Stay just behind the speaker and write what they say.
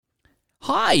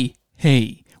Hi!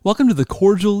 Hey, welcome to The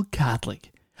Cordial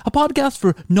Catholic, a podcast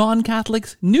for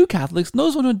non-Catholics, new Catholics, and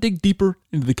those who want to dig deeper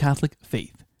into the Catholic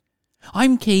faith.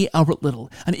 I'm K. Albert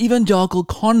Little, an evangelical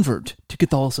convert to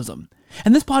Catholicism,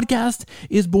 and this podcast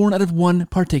is born out of one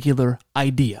particular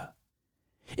idea.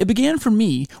 It began for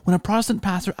me when a Protestant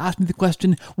pastor asked me the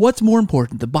question, what's more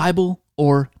important, the Bible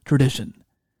or tradition?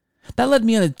 That led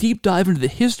me on a deep dive into the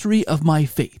history of my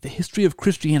faith, the history of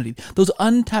Christianity, those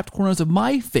untapped corners of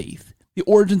my faith, the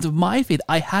origins of my faith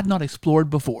I had not explored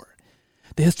before,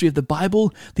 the history of the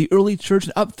Bible, the early church,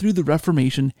 and up through the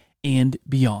Reformation and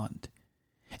beyond.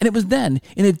 And it was then,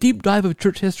 in a deep dive of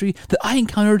church history, that I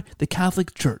encountered the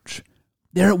Catholic Church.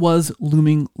 There it was,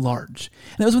 looming large.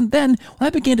 And it was then when I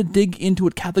began to dig into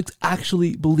what Catholics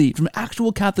actually believed. From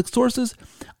actual Catholic sources,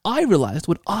 I realized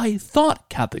what I thought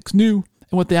Catholics knew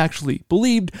and what they actually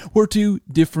believed were two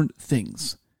different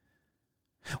things.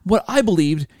 What I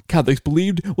believed Catholics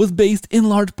believed was based in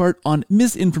large part on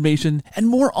misinformation and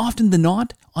more often than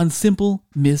not on simple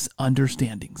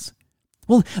misunderstandings.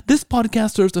 Well, this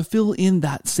podcast serves to fill in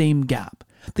that same gap.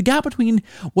 The gap between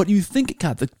what you think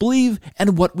Catholics believe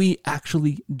and what we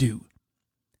actually do.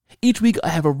 Each week I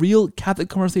have a real Catholic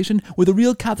conversation with a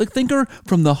real Catholic thinker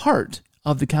from the heart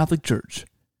of the Catholic Church.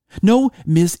 No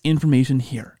misinformation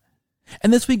here.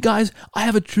 And this week, guys, I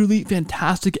have a truly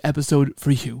fantastic episode for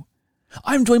you.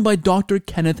 I'm joined by Dr.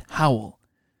 Kenneth Howell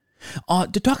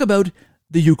to talk about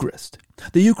the Eucharist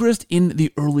in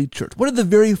the early church. What are the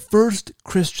very first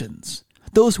Christians,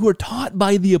 those who were taught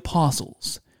by the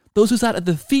apostles, those who sat at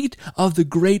the feet of the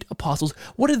great apostles,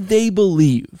 what did they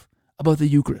believe about the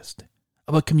Eucharist,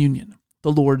 about communion,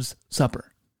 the Lord's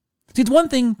Supper? See, it's one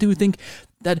thing to think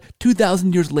that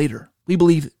 2,000 years later, we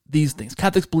believe these things.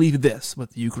 Catholics believe this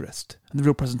with the Eucharist and the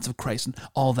real presence of Christ and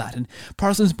all that. And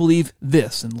Protestants believe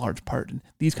this in large part and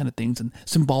these kind of things and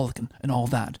symbolic and all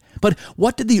that. But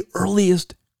what did the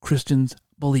earliest Christians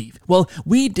believe? Well,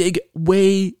 we dig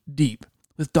way deep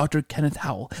with Dr. Kenneth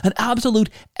Howell, an absolute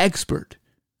expert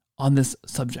on this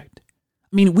subject.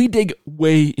 I mean, we dig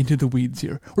way into the weeds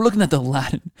here. We're looking at the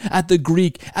Latin, at the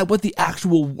Greek, at what the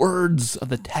actual words of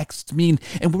the texts mean,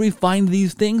 and where we find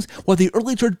these things, what the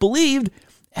early church believed,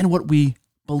 and what we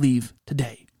believe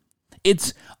today.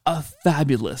 It's a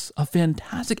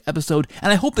fantastic episode,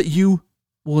 and I hope that you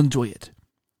will enjoy it.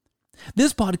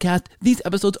 This podcast, these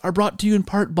episodes are brought to you in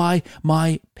part by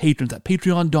my patrons at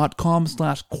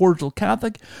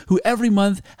patreon.com/cordialcatholic, who every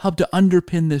month help to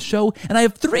underpin this show, and I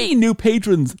have 3 new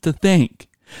patrons to thank.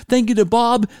 Thank you to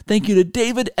Bob, thank you to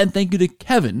David, and thank you to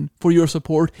Kevin for your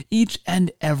support each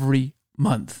and every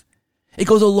month. It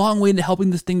goes a long way into helping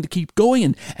this thing to keep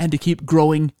going and to keep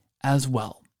growing as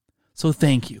well. So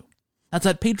thank you. That's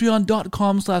at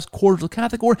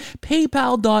patreon.com/cordialcatholic or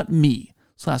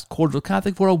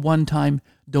paypal.me/cordialcatholic for a one-time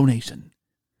donation.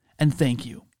 And thank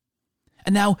you.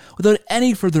 And now, without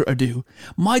any further ado,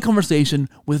 my conversation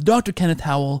with Dr. Kenneth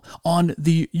Howell on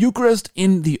the Eucharist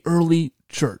in the early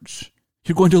church.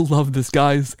 You're going to love this,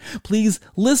 guys. Please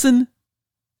listen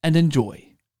and enjoy.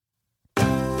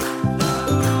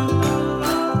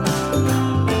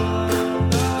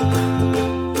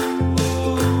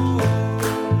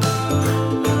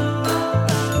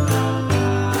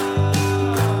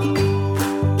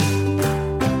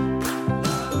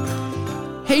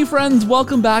 Hey friends,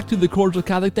 welcome back to The Cordial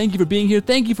Catholic. Thank you for being here.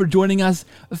 Thank you for joining us.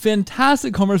 A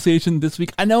fantastic conversation this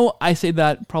week. I know I say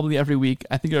that probably every week.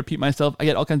 I think I repeat myself. I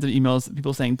get all kinds of emails,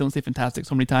 people saying, don't say fantastic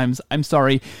so many times. I'm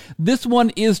sorry. This one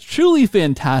is truly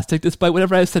fantastic, despite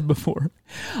whatever I said before.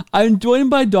 I'm joined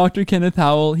by Dr. Kenneth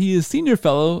Howell. He is Senior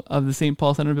Fellow of the St.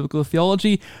 Paul Center of Biblical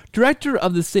Theology, Director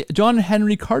of the John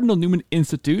Henry Cardinal Newman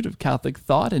Institute of Catholic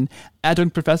Thought, and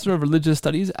Adjunct Professor of Religious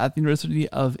Studies at the University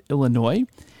of Illinois.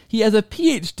 He has a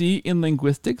PhD in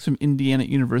linguistics from Indiana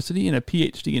University and a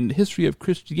PhD in history of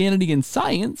Christianity and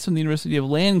science from the University of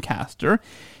Lancaster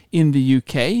in the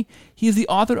UK. He is the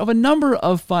author of a number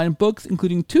of fine books,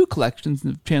 including 2 collections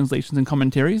of translations and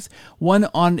commentaries, one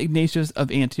on Ignatius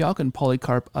of Antioch and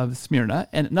Polycarp of Smyrna,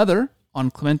 and another on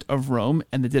Clement of Rome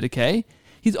and the Didache.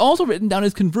 He's also written down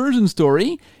his conversion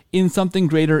story in Something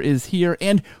Greater Is Here,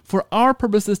 and for our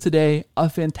purposes today, a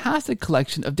fantastic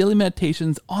collection of daily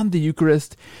meditations on the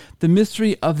Eucharist, the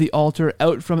mystery of the altar,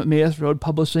 out from Emmaus Road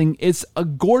Publishing. It's a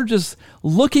gorgeous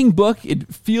looking book.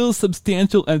 It feels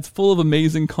substantial, and it's full of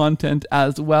amazing content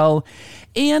as well.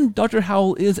 And Dr.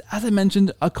 Howell is, as I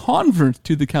mentioned, a convert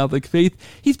to the Catholic faith.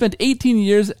 He spent 18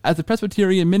 years as a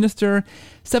Presbyterian minister,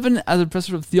 7 as a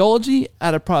professor of theology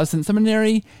at a Protestant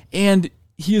seminary, and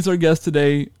he is our guest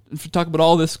today to talk about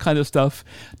all this kind of stuff.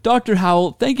 Dr.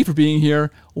 Howell, thank you for being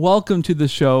here. Welcome to the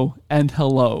show, and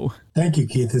hello. Thank you,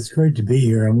 Keith. It's great to be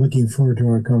here. I'm looking forward to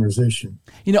our conversation.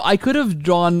 I could have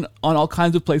drawn on all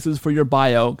kinds of places for your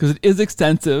bio because it is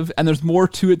extensive and there's more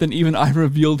to it than even I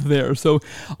revealed there. So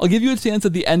I'll give you a chance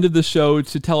at the end of the show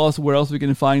to tell us where else we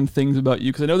can find things about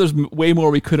you, because I know there's way more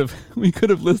we could have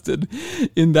listed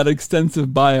in that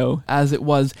extensive bio as it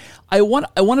was. I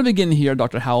want to begin here,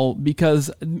 Dr. Howell,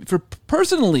 because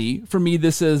personally, for me,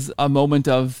 this is a moment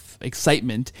of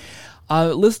excitement.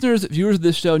 Listeners, viewers of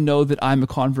this show know that I'm a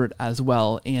convert as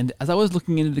well, and as I was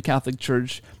looking into the Catholic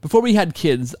Church, before we had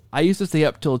kids, I used to stay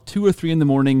up till 2 or 3 in the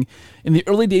morning in the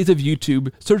early days of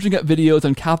YouTube, searching up videos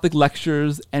on Catholic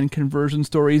lectures and conversion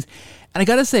stories, and I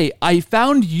gotta say, I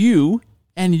found you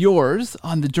and yours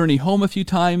on the journey home a few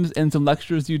times and some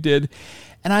lectures you did,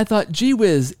 and I thought, gee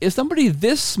whiz, if somebody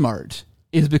this smart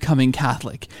is becoming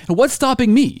Catholic, what's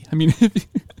stopping me? I mean,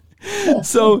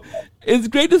 so it's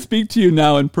great to speak to you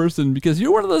now in person, because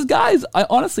you're one of those guys,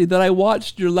 that I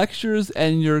watched your lectures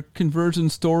and your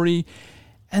conversion story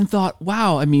and thought,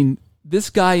 wow, I mean, this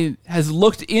guy has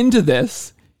looked into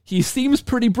this. He seems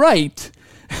pretty bright.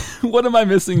 What am I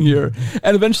missing here?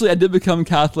 And eventually I did become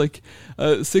Catholic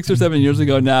 6 or 7 years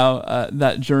ago now,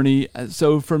 that journey.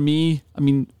 So for me, I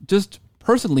mean, just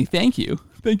personally, thank you.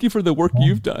 Thank you for the work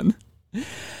you've done.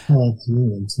 Oh,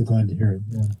 absolutely. I'm so glad to hear it.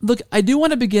 Yeah. Look, I do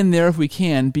want to begin there if we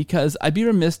can, because I'd be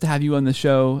remiss to have you on the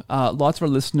show. Lots of our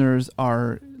listeners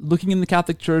are looking in the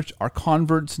Catholic Church, are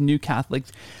converts, new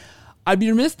Catholics. I'd be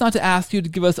remiss not to ask you to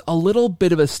give us a little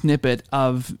bit of a snippet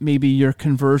of maybe your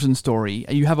conversion story.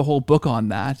 You have a whole book on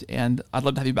that, and I'd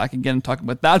love to have you back again and talk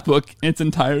about that book in its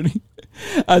entirety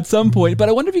at some point. But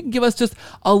I wonder if you can give us just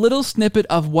a little snippet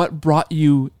of what brought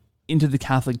you into the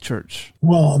Catholic Church.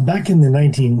 Well, back in the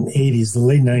 1980s, the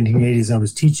late 1980s, I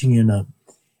was teaching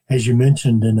as you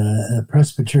mentioned, in a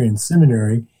Presbyterian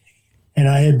seminary, and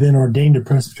I had been ordained a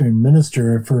Presbyterian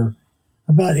minister for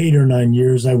about 8 or 9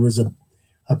 years. I was a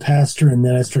pastor, and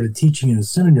then I started teaching in a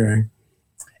seminary.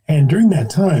 And during that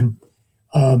time,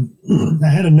 I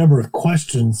had a number of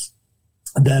questions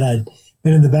that I'd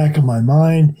been in the back of my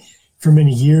mind for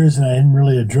many years, and I hadn't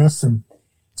really addressed them.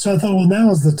 So I thought, well,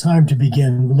 now is the time to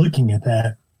begin looking at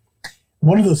that.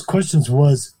 One of those questions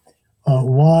was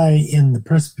why in the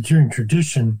Presbyterian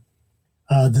tradition,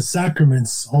 the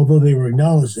sacraments, although they were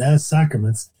acknowledged as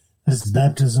sacraments, as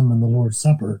baptism and the Lord's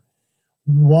Supper,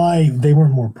 why they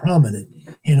weren't more prominent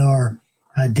in our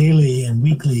daily and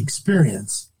weekly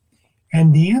experience.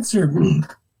 And the answer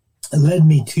led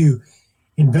me to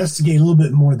investigate a little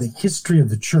bit more the history of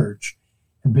the church,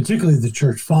 and particularly the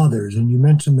church fathers. And you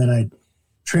mentioned that I'd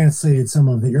translated some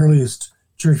of the earliest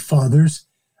church fathers.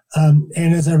 And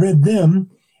as I read them,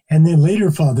 and then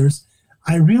later fathers,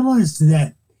 I realized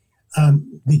that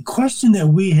the question that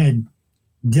we had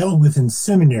dealt with in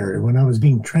seminary when I was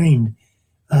being trained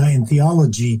in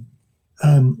theology,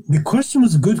 the question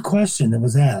was a good question that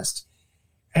was asked.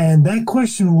 And that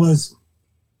question was,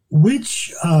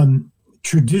 which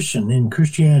tradition in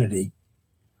Christianity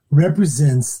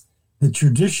represents the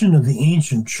tradition of the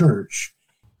ancient church?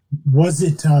 Was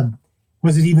it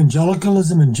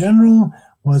evangelicalism in general?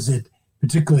 Was it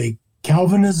particularly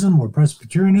Calvinism or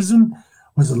Presbyterianism?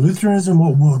 Was it Lutheranism?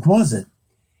 What was it?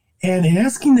 And in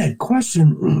asking that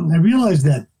question, I realized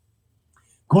that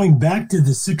going back to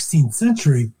the 16th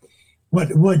century, what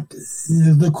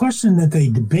the question that they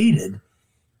debated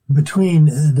between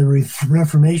the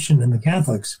Reformation and the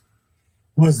Catholics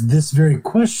was this very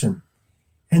question.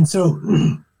 And so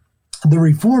the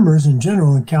Reformers in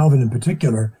general, and Calvin in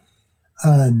particular,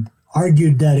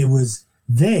 argued that it was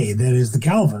they, that is the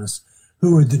Calvinists,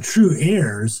 who were the true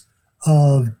heirs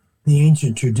of the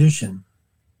ancient tradition.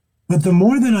 But the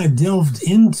more that I delved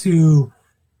into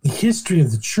the history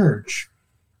of the church,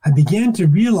 I began to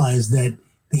realize that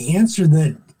the answer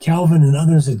that Calvin and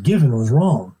others had given was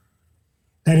wrong.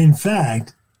 That in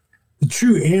fact, the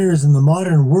true heirs in the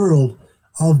modern world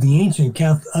of the ancient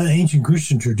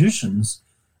Christian traditions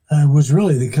was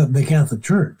really the Catholic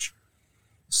Church.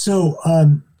 So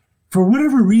for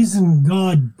whatever reason,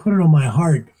 God put it on my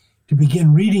heart to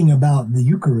begin reading about the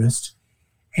Eucharist,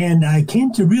 and I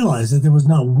came to realize that there was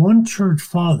not one church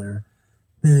father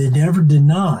that had ever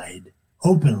denied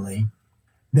openly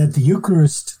that the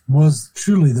Eucharist was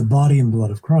truly the body and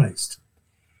blood of Christ.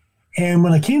 And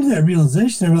when I came to that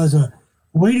realization, I realized,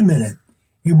 wait a minute,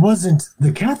 it wasn't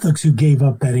the Catholics who gave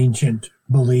up that ancient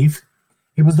belief.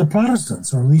 It was the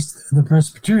Protestants, or at least the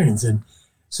Presbyterians and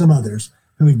some others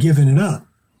who had given it up.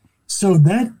 So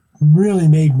that really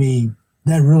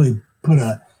put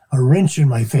a wrench in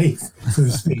my faith, so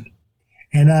to speak.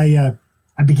 And I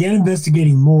began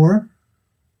investigating more,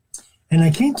 and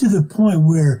I came to the point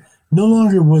where no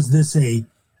longer was this a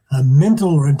a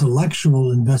mental or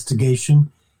intellectual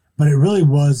investigation, but it really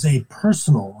was a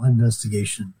personal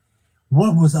investigation.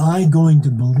 What was I going to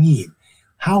believe?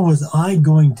 How was I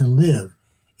going to live?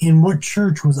 In what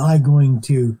church was I going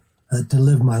to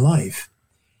live my life?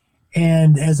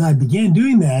 And as I began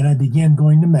doing that, I began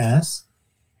going to Mass.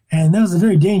 And that was a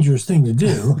very dangerous thing to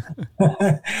do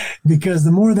because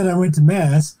the more that I went to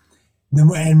Mass, the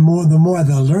more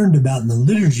that I learned about the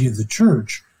liturgy of the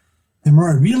church, the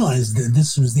more I realized that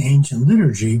this was the ancient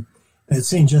liturgy that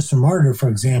St. Justin Martyr, for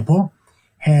example,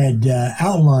 had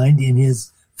outlined in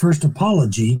his first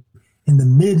apology in the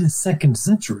mid-2nd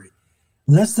century,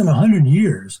 less than 100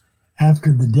 years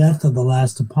after the death of the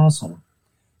last apostle.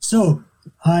 So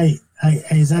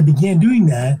as I began doing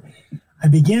that, I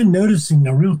began noticing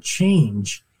a real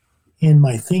change in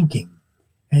my thinking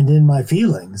and in my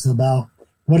feelings about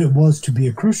what it was to be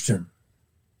a Christian.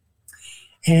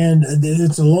 And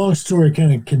it's a long story,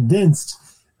 kind of condensed,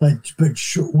 but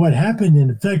what happened in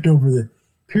effect over the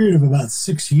period of about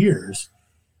 6 years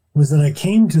was that I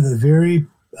came to the very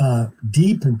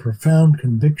deep and profound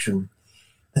conviction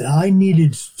that I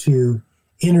needed to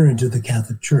enter into the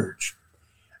Catholic Church.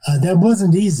 That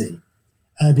wasn't easy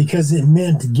because it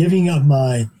meant giving up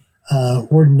my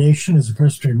ordination as a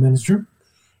Presbyterian minister.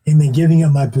 It meant giving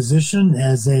up my position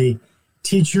as a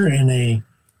teacher in a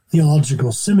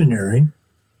theological seminary.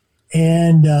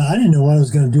 And I didn't know what I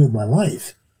was going to do with my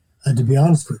life, to be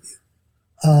honest with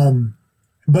you.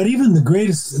 But even the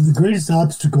greatest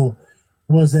obstacle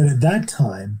was that at that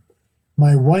time,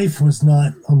 my wife was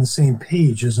not on the same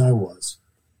page as I was.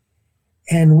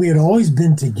 And we had always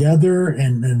been together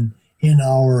and in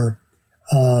our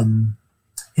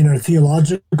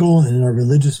theological and in our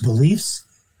religious beliefs.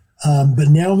 But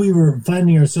now we were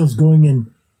finding ourselves going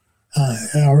in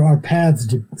our paths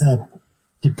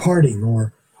departing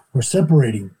or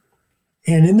separating.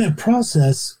 And in that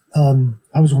process,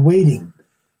 I was waiting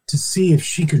to see if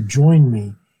she could join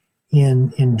me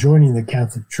in joining the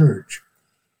Catholic Church.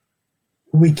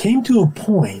 We came to a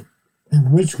point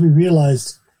in which we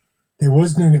realized there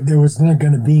was not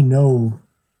going to be no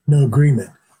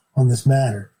agreement on this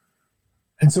matter.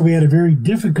 And so we had a very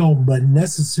difficult but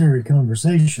necessary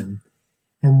conversation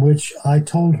in which I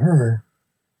told her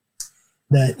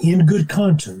that in good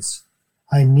conscience,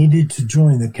 I needed to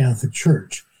join the Catholic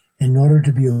Church in order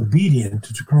to be obedient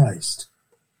to Christ.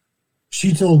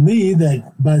 She told me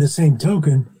that by the same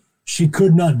token, she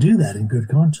could not do that in good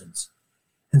conscience.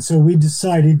 And so we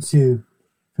decided to,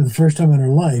 for the first time in her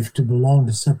life, to belong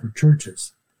to separate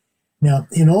churches. Now,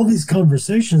 in all these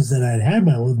conversations that I had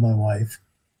with my wife,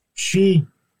 she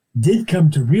did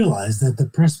come to realize that the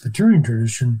Presbyterian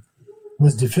tradition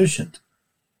was deficient.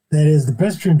 That is, the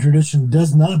Presbyterian tradition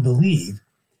does not believe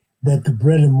that the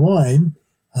bread and wine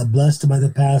blessed by the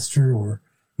pastor or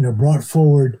brought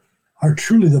forward are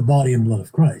truly the body and blood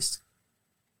of Christ.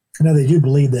 Now, they do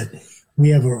believe that we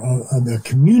have a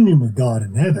communion with God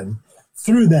in heaven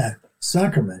through that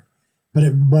sacrament, but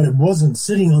it wasn't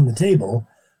sitting on the table,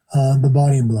 the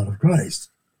body and blood of Christ.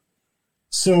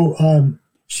 So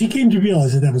she came to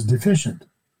realize that was deficient.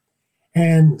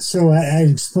 And so I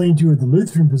explained to her the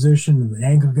Lutheran position, the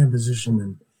Anglican position,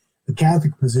 and the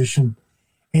Catholic position.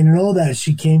 And in all that,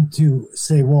 she came to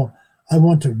say, well, I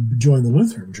want to join the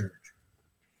Lutheran Church.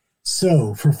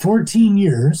 So for 14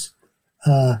 years,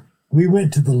 we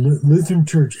went to the Lutheran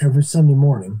Church every Sunday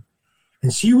morning,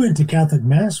 and she went to Catholic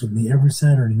Mass with me every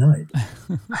Saturday night.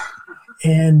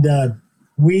 And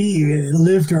we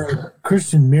lived our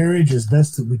Christian marriage as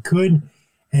best that we could,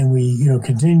 and we,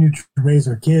 continued to raise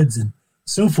our kids and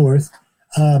so forth.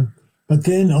 But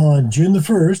then on June the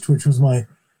 1st, which was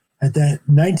at that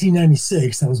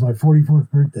 1996, that was my 44th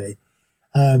birthday,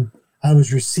 I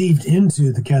was received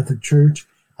into the Catholic Church.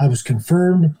 I was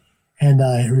confirmed, and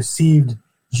I received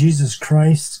Jesus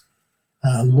Christ,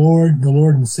 the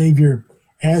Lord and Savior,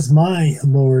 as my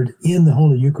Lord in the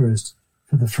Holy Eucharist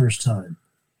for the first time.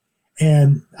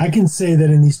 And I can say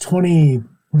that in these 23,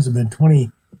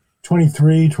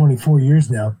 24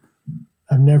 years now,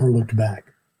 I've never looked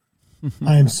back.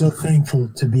 I am so thankful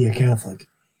to be a Catholic.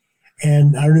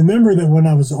 And I remember that when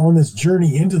I was on this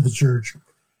journey into the church,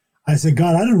 I said,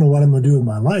 God, I don't know what I'm going to do with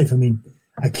my life. I mean,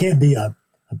 I can't be a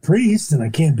priest, and I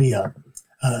can't be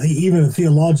even a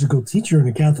theological teacher in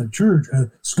a Catholic church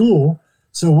school.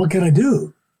 So what can I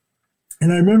do?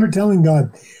 And I remember telling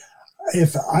God,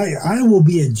 if I will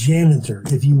be a janitor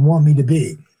if you want me to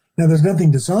be. Now, there's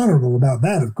nothing dishonorable about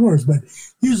that, of course, but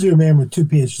usually a man with 2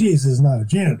 PhDs is not a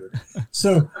janitor.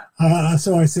 So I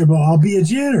said, well, I'll be a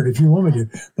janitor if you want me to,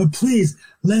 but please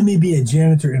let me be a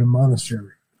janitor in a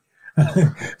monastery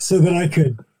so that I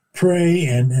could pray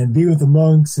and be with the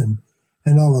monks and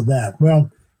and all of that.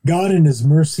 Well, God in his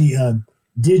mercy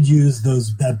did use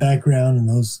that background and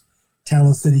those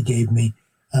talents that he gave me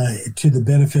to the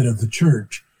benefit of the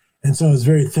church. And so I was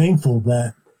very thankful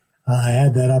that I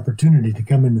had that opportunity to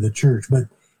come into the church. But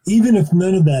even if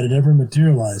none of that had ever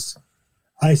materialized,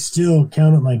 I still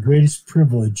count it my greatest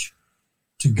privilege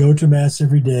to go to Mass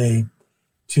every day,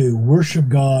 to worship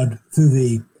God through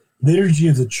the liturgy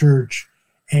of the church,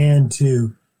 and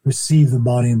to receive the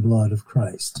body and blood of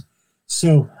Christ.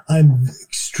 So I'm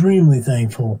extremely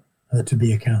thankful to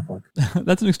be a Catholic.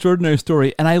 That's an extraordinary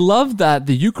story. And I love that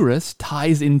the Eucharist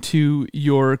ties into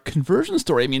your conversion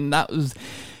story. I mean,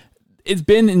 it's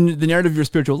been in the narrative of your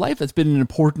spiritual life. That's been an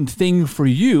important thing for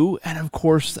you. And of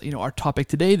course, our topic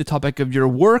today, the topic of your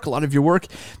work, a lot of your work,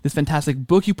 this fantastic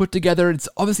book you put together, it's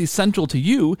obviously central to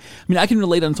you. I mean, I can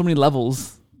relate on so many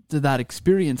levels to that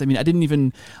experience. I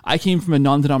mean, I came from a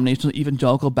non-denominational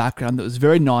evangelical background that was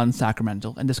very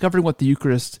non-sacramental, and discovering what the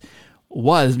Eucharist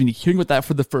was, I mean, hearing about that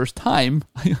for the first time,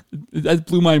 that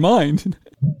blew my mind.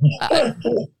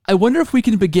 I wonder if we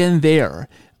can begin there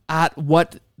at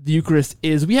what the Eucharist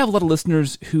is. We have a lot of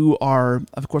listeners who are,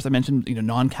 of course, I mentioned,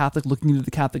 non-Catholic, looking into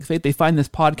the Catholic faith. They find this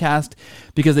podcast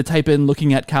because they type in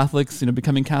looking at Catholics,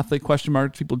 becoming Catholic, ?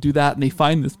 People do that, and they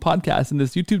find this podcast and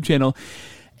this YouTube channel.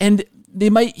 And they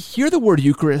might hear the word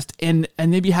Eucharist and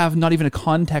maybe have not even a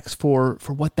context for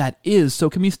what that is. So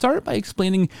can we start by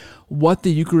explaining what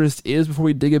the Eucharist is before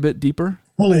we dig a bit deeper?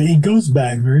 Well, it goes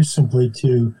back very simply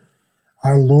to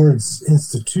our Lord's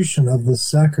institution of this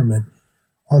sacrament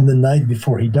on the night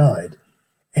before he died.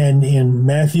 And in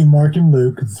Matthew, Mark, and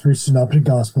Luke, the three synoptic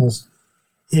gospels,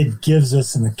 it gives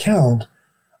us an account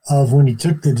of when he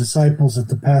took the disciples at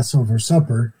the Passover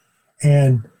supper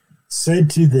and said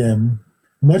to them,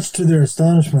 much to their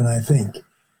astonishment, I think,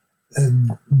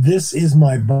 this is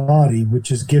my body, which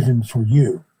is given for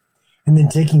you. And then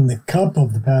taking the cup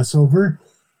of the Passover,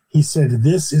 he said,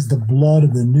 this is the blood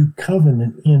of the new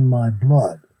covenant in my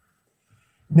blood.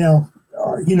 Now,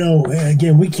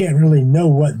 again, we can't really know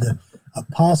what the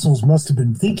apostles must have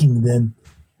been thinking then,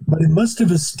 but it must have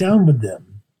astounded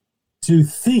them to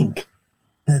think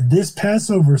that this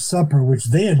Passover supper, which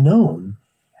they had known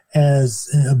as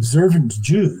observant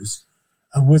Jews,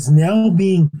 was now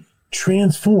being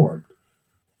transformed.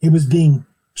 It was being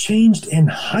changed and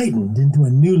heightened into a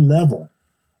new level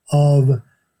of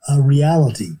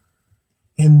reality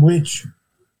in which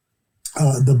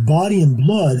the body and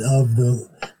blood of the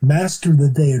master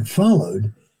that they had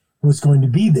followed was going to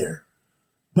be there.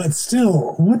 But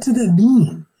still, what did it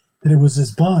mean that it was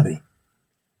his body?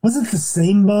 Was it the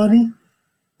same body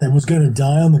that was going to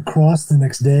die on the cross the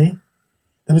next day?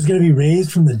 That was going to be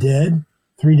raised from the dead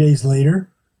 3 days later?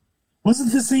 Was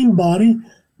it the same body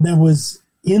that was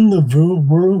in the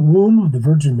womb of the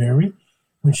Virgin Mary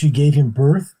when she gave him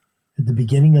birth at the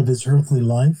beginning of his earthly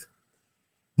life?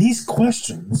 These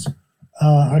questions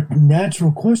are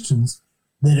natural questions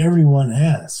that everyone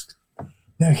asks.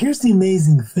 Now, here's the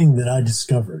amazing thing that I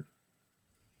discovered.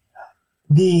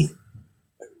 We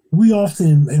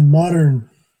often in modern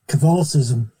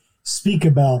Catholicism speak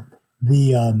about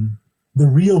the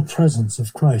real presence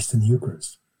of Christ in the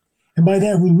Eucharist. And by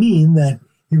that we mean that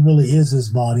he really is his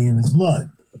body and his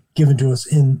blood given to us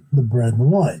in the bread and the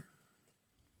wine.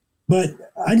 But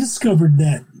I discovered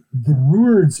that the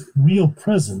words real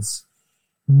presence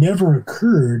never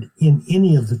occurred in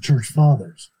any of the church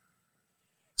fathers.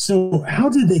 So how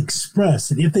did they express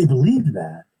it? If they believed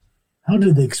that, how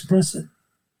did they express it?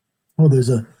 Well, there's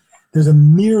a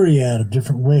myriad of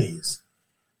different ways.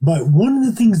 But one of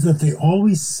the things that they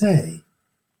always say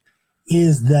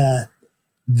is that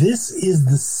this is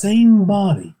the same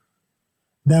body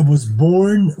that was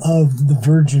born of the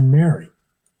Virgin Mary.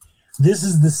 This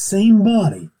is the same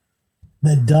body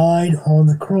that died on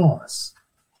the cross.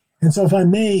 And so if I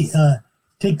may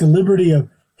take the liberty of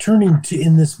turning to,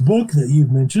 in this book that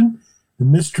you've mentioned, The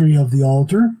Mystery of the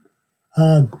Altar,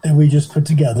 that we just put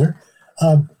together,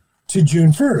 to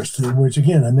June 1st, which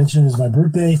again, I mentioned is my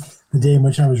birthday, the day in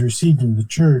which I was received into the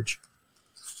church.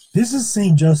 This is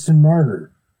St. Justin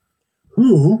Martyr,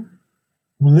 who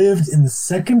lived in the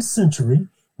 2nd century,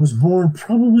 was born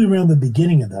probably around the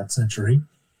beginning of that century,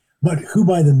 but who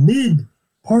by the mid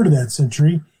part of that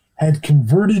century had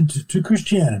converted to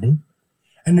Christianity.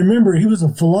 And remember, he was a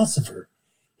philosopher.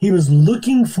 He was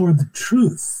looking for the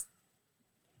truth.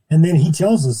 And then he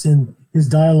tells us in his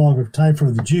dialogue of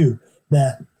Typhor the Jew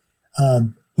that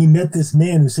he met this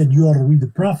man who said, you ought to read the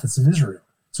prophets of Israel.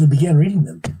 So he began reading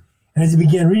them. And as he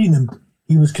began reading them,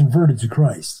 he was converted to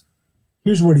Christ.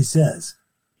 Here's what he says.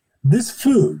 This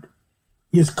food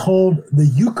is called the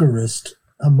Eucharist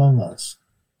among us.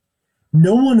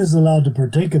 No one is allowed to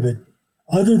partake of it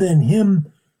other than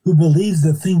him who believes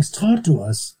the things taught to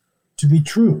us to be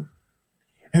true,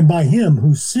 and by him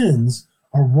whose sins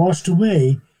are washed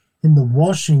away in the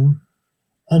washing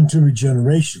unto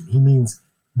regeneration. He means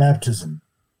baptism.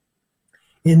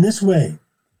 In this way,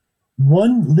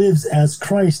 one lives as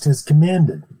Christ has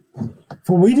commanded.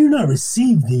 For we do not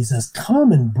receive these as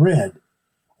common bread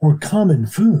or common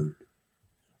food.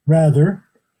 Rather,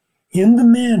 in the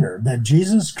manner that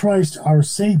Jesus Christ our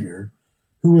Savior,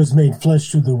 who was made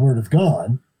flesh through the Word of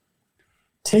God,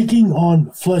 taking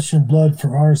on flesh and blood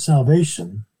for our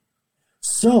salvation,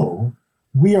 so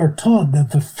we are taught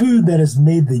that the food that is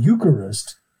made the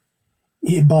Eucharist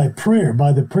by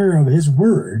the prayer of his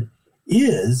Word,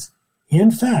 is, in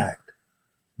fact,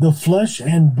 the flesh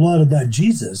and blood of that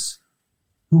Jesus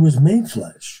who was made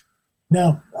flesh.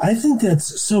 Now, I think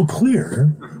that's so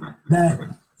clear that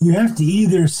you have to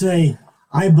either say,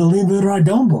 I believe it or I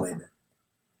don't believe it.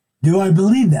 Do I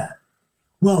believe that?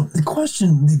 Well, the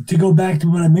question, to go back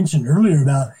to what I mentioned earlier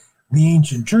about the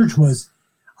ancient church, was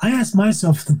I asked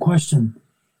myself the question,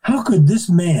 how could this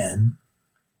man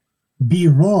be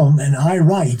wrong and I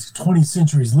right 20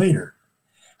 centuries later?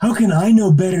 How can I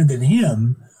know better than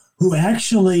him who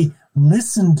actually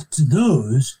listened to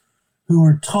those who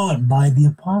were taught by the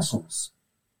apostles?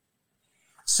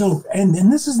 So, and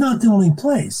this is not the only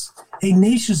place.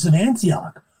 Ignatius of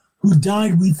Antioch, who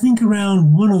died, we think,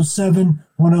 around 107,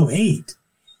 108,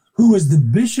 who was the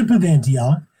bishop of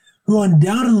Antioch, who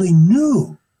undoubtedly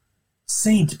knew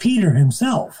Saint Peter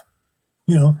himself.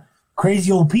 You know,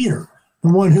 crazy old Peter,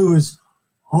 the one who was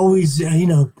always,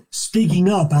 speaking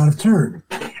up out of turn.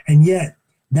 And yet,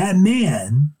 that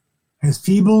man, as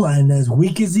feeble and as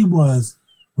weak as he was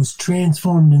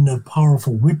transformed into a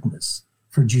powerful witness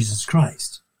for Jesus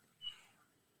Christ.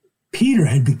 Peter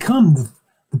had become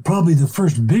probably the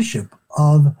first bishop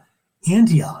of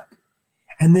Antioch.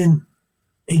 And then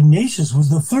Ignatius was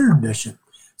the third bishop.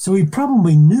 So he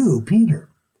probably knew Peter.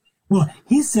 Well,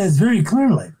 he says very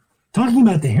clearly, talking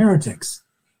about the heretics,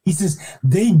 he says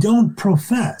they don't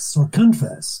profess or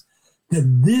confess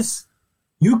that this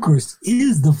Eucharist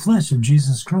is the flesh of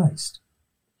Jesus Christ.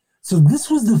 So this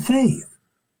was the faith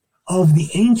of the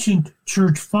ancient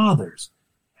church fathers.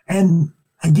 And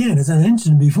again, as I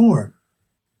mentioned before,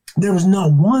 there was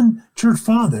not one church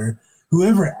father who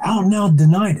ever out and out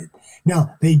denied it.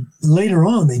 Now, later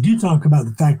on, they do talk about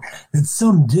the fact that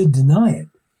some did deny it,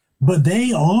 but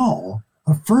they all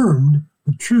affirmed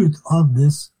the truth of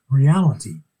this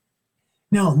reality.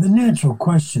 Now, the natural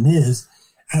question is,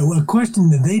 a question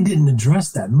that they didn't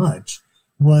address that much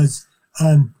was,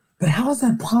 but how is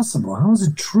that possible? How is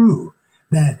it true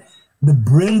that the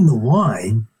bread and the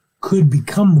wine could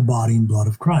become the body and blood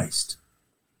of Christ?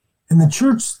 And the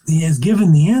church has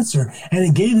given the answer, and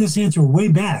it gave this answer way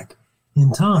back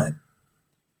in time.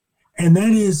 And that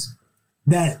is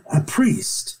that a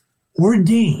priest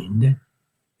ordained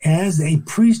as a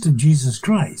priest of Jesus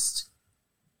Christ,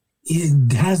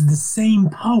 it has the same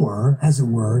power, as it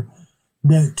were,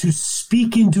 that to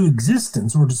speak into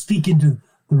existence or to speak into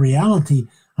the reality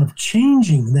of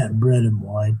changing that bread and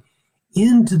wine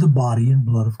into the body and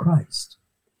blood of Christ.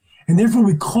 And therefore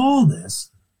we call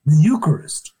this the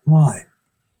Eucharist. Why?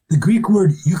 The Greek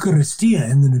word Eucharistia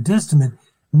in the New Testament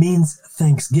means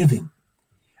thanksgiving.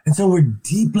 And so we're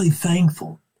deeply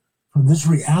thankful for this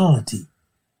reality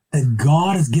that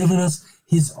God has given us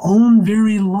his own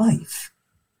very life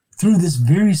through this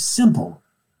very simple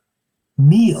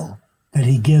meal that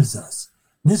he gives us.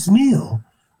 This meal,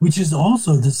 which is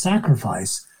also the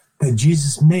sacrifice that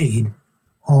Jesus made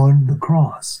on the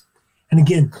cross. And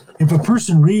again, if a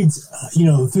person reads,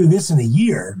 through this in a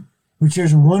year, which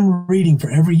there's one reading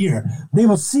for every year, they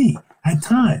will see at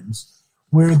times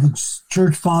where the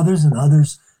church fathers and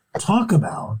others talk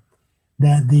about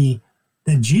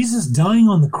that Jesus dying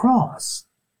on the cross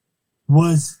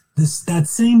was that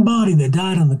same body that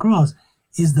died on the cross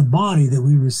is the body that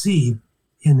we receive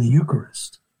in the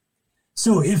Eucharist.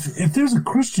 So if there's a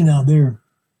Christian out there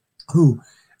who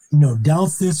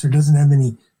doubts this or doesn't have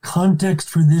any context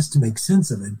for this to make sense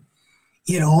of it,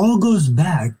 it all goes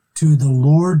back to the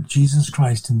Lord Jesus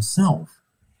Christ himself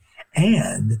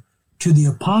and to the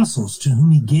apostles to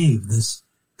whom he gave this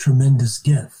tremendous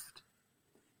gift,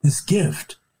 this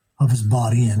gift of his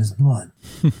body and his blood.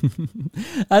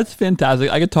 That's fantastic.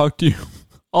 I could talk to you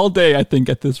all day, I think,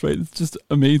 at this rate. It's just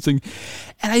amazing.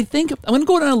 And I think I'm going to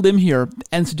go down a limb here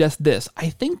and suggest this. I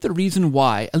think the reason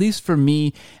why, at least for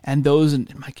me and those in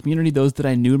my community, those that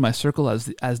I knew in my circle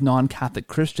as non-Catholic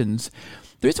Christians,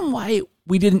 the reason why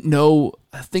we didn't know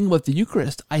a thing about the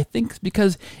Eucharist, I think, is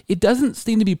because it doesn't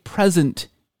seem to be present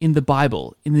in the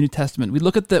Bible, in the New Testament. We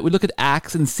look at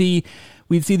Acts and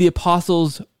we'd see the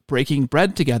apostles breaking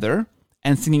bread together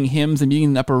and singing hymns and meeting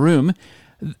in the upper room.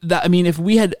 If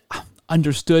we had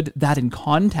understood that in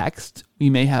context, we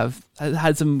may have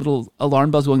had some little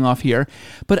alarm bells going off here.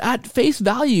 But at face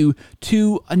value,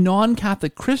 to a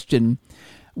non-Catholic Christian,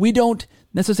 we don't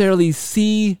necessarily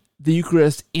see the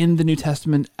Eucharist in the New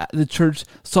Testament, the church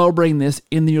celebrating this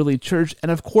in the early church.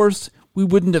 And of course, we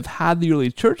wouldn't have had the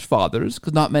early church fathers,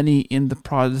 because not many in the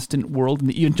Protestant world, in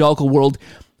the evangelical world,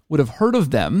 would have heard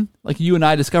of them, like you and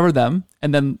I discover them,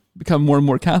 and then become more and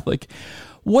more Catholic.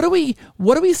 What do we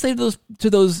say to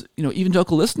those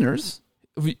evangelical listeners,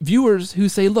 viewers who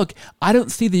say, look, I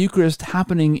don't see the Eucharist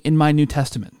happening in my New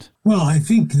Testament? Well, I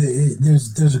think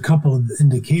there's a couple of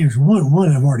indicators.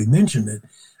 One I've already mentioned it,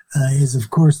 is of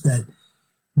course that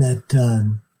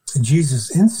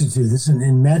Jesus instituted this,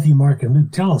 and Matthew, Mark, and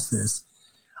Luke tell us this.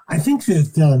 I think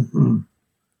that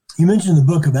you mentioned the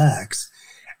book of Acts,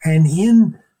 and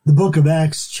in the book of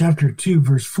Acts, chapter 2,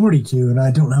 verse 42, and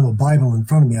I don't have a Bible in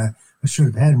front of me, I should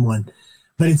have had one,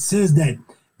 but it says that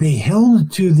they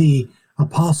held to the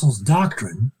apostles'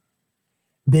 doctrine,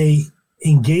 they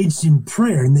engaged in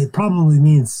prayer, and that probably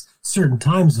means certain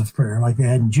times of prayer, like they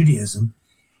had in Judaism,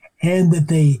 and that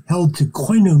they held to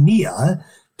koinonia,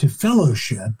 to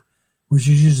fellowship, which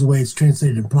is usually the way it's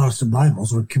translated in Protestant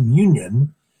Bibles, or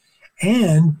communion,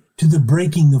 and to the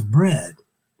breaking of bread.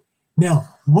 Now,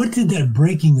 what did that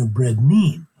breaking of bread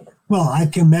mean? Well, I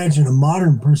can imagine a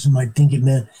modern person might think it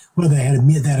meant, well, they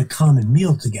had a common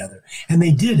meal together. And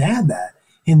they did have that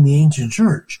in the ancient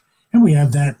church. And we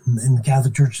have that in the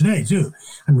Catholic Church today, too.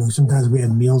 I mean, sometimes we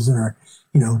have meals in our,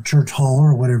 church hall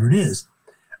or whatever it is.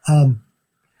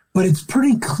 But it's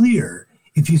pretty clear,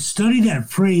 if you study that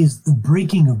phrase, the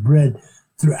breaking of bread,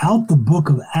 throughout the book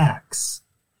of Acts,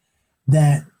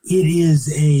 that it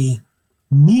is a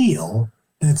meal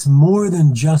that's more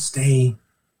than just a,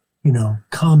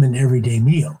 common everyday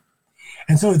meal.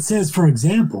 And so it says, for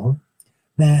example,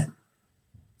 that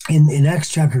in Acts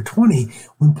chapter 20,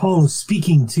 when Paul is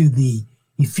speaking to the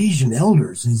Ephesian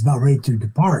elders, and he's about ready to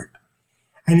depart,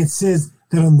 and it says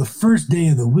that on the first day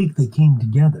of the week they came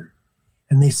together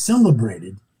and they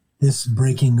celebrated this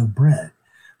breaking of bread.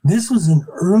 This was an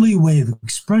early way of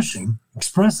expressing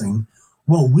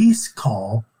what we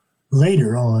call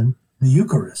later on the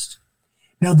Eucharist.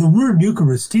 Now, the word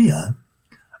Eucharistia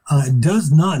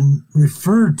does not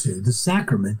refer to the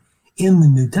sacrament in the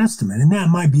New Testament, and that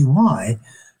might be why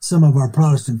some of our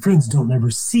Protestant friends don't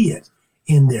ever see it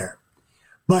in there.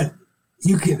 But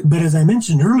as I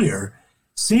mentioned earlier,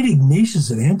 St.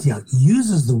 Ignatius of Antioch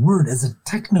uses the word as a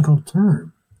technical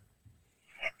term,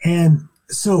 and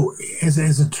so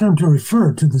as a term to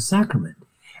refer to the sacrament.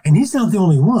 And he's not the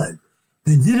only one.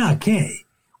 The Didache,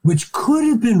 which could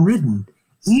have been written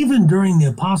even during the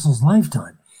apostles'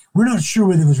 lifetime. We're not sure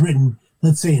whether it was written,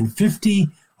 let's say, in 50,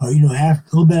 or, a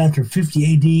little bit after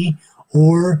 50 AD,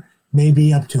 or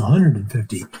maybe up to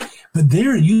 150. But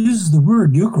there it uses the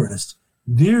word Eucharist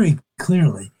very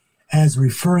clearly as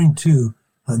referring to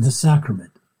the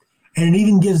sacrament. And it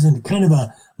even gives a kind of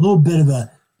a little bit of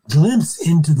a glimpse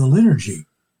into the liturgy.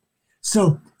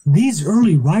 So these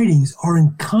early writings are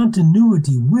in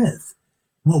continuity with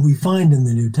what we find in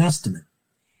the New Testament.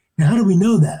 Now, how do we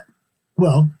know that?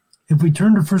 Well, if we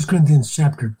turn to 1 Corinthians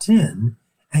chapter 10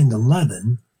 and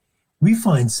 11, we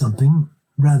find something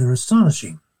rather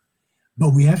astonishing.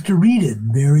 But we have to read it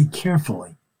very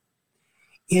carefully.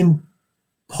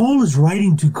 Paul is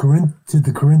writing to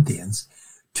the Corinthians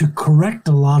to correct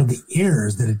a lot of the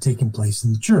errors that had taken place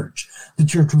in the church. The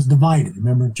church was divided.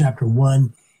 Remember in chapter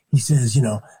 1, he says,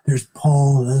 there's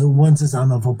Paul. One says,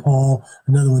 I'm of Paul.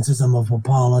 Another one says, I'm of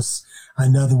Apollos.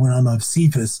 Another one, I'm of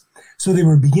Cephas. So they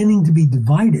were beginning to be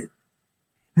divided.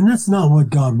 And that's not what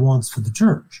God wants for the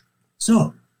church.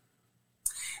 So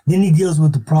then he deals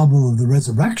with the problem of the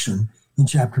resurrection in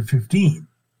chapter 15.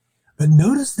 But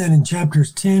notice that in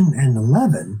chapters 10 and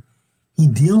 11, he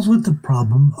deals with the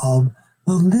problem of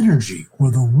the liturgy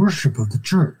or the worship of the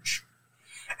church.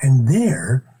 And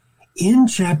there, in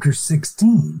chapter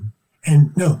 10,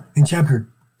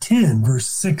 verse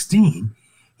 16,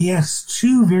 he asks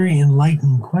two very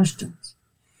enlightening questions.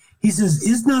 He says,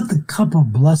 is not the cup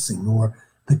of blessing, or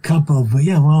the cup of,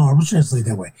 we'll translate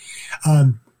that way.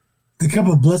 The cup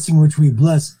of blessing which we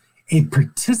bless, a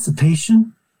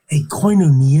participation, a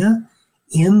koinonia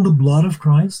in the blood of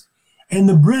Christ? And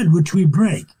the bread which we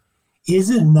break, is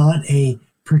it not a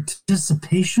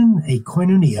participation, a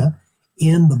koinonia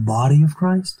in the body of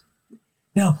Christ?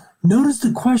 Now, notice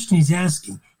the question he's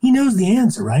asking. He knows the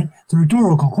answer, right? It's a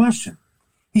rhetorical question.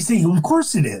 He's saying, well, of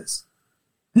course it is.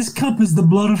 This cup is the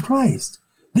blood of Christ.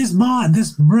 This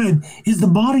bread is the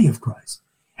body of Christ.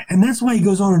 And that's why he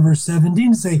goes on in verse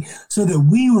 17 to say, so that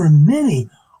we who are many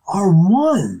are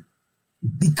one,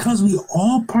 because we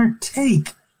all partake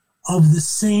of the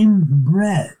same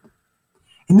bread.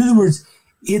 In other words,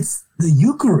 it's the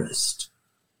Eucharist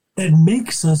that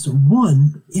makes us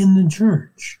one in the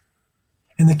church.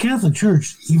 And the Catholic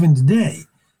Church, even today,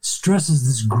 stresses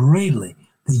this greatly.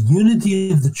 The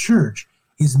unity of the church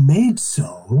is made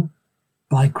so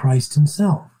by Christ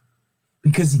himself,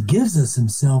 because he gives us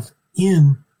himself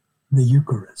in the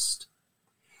Eucharist.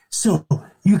 So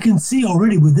you can see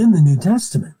already within the New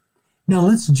Testament. Now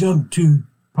let's jump to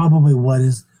probably what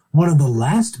is one of the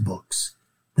last books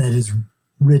that is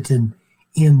written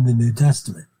in the New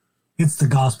Testament. It's the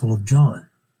Gospel of John.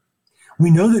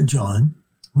 We know that John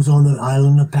was on the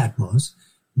island of Patmos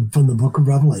from the book of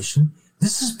Revelation.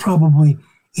 This is probably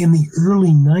in the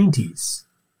early 90s.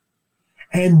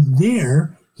 And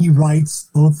there he writes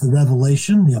both the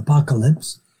Revelation, the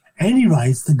Apocalypse, and he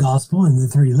writes the Gospel in the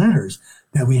 3 letters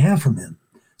that we have from him.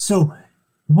 So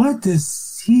what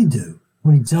does he do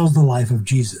when he tells the life of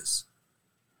Jesus?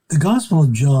 The Gospel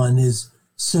of John is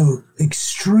so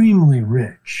extremely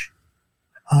rich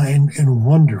and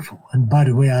wonderful. And by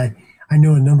the way, I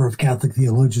know a number of Catholic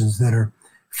theologians that are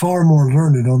far more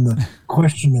learned on the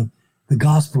question of the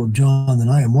Gospel of John than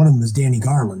I am. One of them is Danny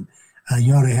Garland.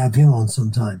 You ought to have him on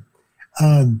sometime.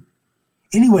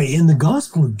 Anyway, in the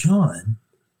Gospel of John,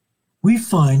 we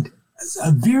find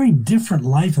a very different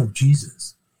life of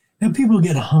Jesus. Now, people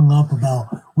get hung up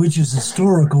about which is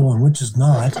historical and which is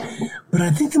not, but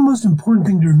I think the most important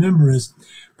thing to remember is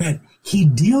that he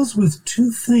deals with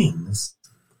 2 things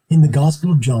in the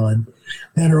Gospel of John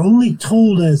that are only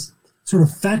told as sort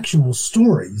of factual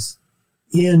stories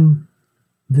in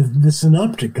the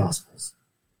synoptic Gospels.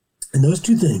 And those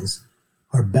 2 things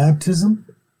are baptism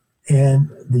and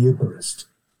the Eucharist.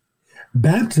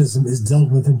 Baptism is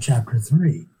dealt with in chapter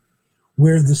 3,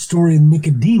 where the story of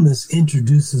Nicodemus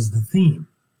introduces the theme.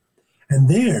 And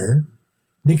there,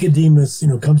 Nicodemus,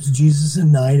 comes to Jesus at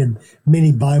night, and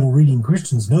many Bible-reading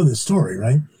Christians know this story,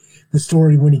 right? The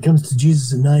story when he comes to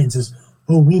Jesus at night and says,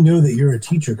 oh, we know that you're a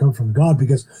teacher come from God,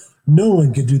 because no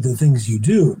one could do the things you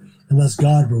do unless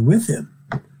God were with him.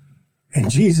 And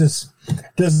Jesus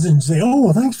doesn't say, oh,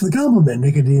 well, thanks for the compliment,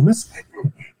 Nicodemus.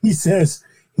 He says,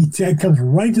 he comes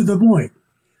right to the point.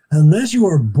 Unless you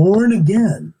are born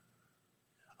again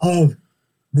of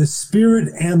the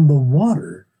Spirit and the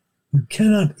water, you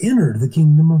cannot enter the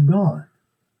kingdom of God.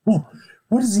 Well,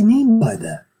 what does he mean by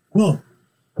that? Well,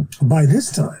 by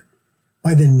this time,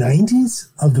 by the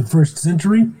 90s of the first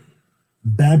century,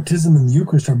 baptism and the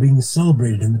Eucharist are being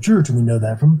celebrated in the church, and we know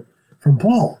that from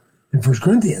Paul in 1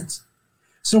 Corinthians.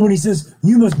 So when he says,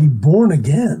 you must be born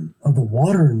again of the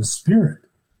water and the Spirit,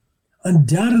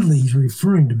 undoubtedly he's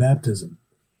referring to baptism.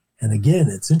 And again,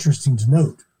 it's interesting to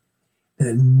note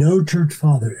that no church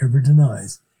father ever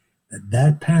denies that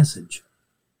that passage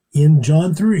in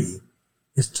John 3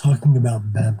 is talking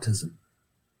about baptism.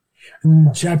 And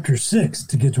in chapter 6,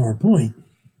 to get to our point,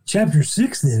 chapter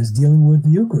 6 then is dealing with the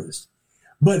Eucharist.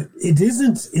 But it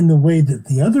isn't in the way that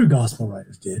the other gospel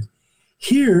writers did.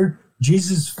 Here,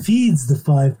 Jesus feeds the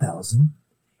 5,000,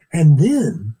 and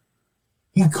then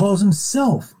he calls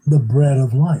himself the bread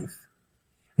of life.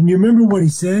 And you remember what he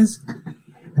says?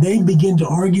 They begin to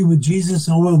argue with Jesus.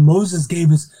 Oh, well, Moses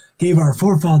gave our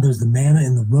forefathers the manna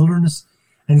in the wilderness.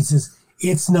 And he says,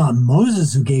 it's not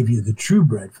Moses who gave you the true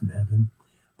bread from heaven,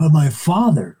 but my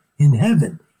Father in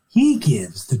heaven. He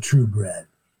gives the true bread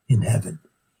in heaven.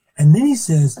 And then he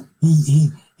says,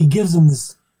 he gives them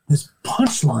this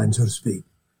punchline, so to speak.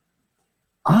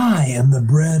 I am the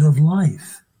bread of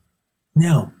life.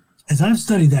 Now, as I've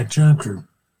studied that chapter,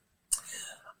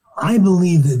 I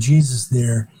believe that Jesus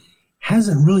there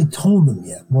hasn't really told them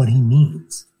yet what he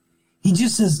means. He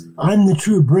just says, I'm the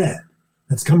true bread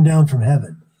that's come down from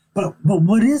heaven. But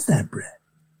what is that bread?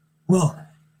 Well,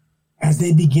 as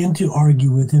they begin to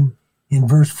argue with him in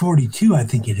verse 42, I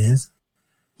think it is,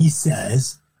 he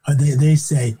says, they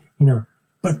say,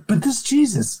 but this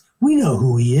Jesus, we know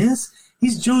who he is.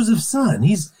 He's Joseph's son.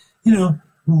 He's,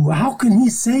 how can he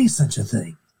say such a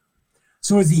thing?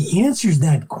 So as he answers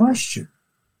that question,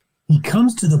 he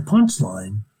comes to the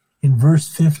punchline in verse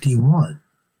 51,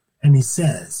 and he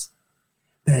says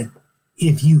that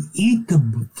if you eat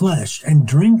the flesh and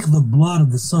drink the blood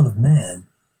of the Son of Man,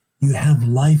 you have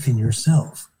life in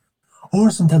yourself.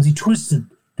 Or sometimes he twists it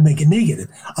to make it negative.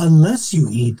 Unless you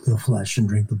eat the flesh and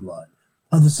drink the blood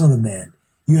of the Son of Man,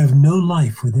 you have no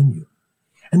life within you.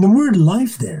 And the word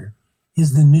life there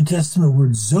is the New Testament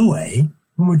word Zoe,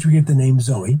 from which we get the name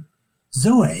Zoe.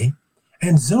 Zoe,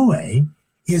 and Zoe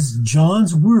is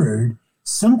John's word.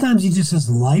 Sometimes he just says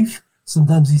life,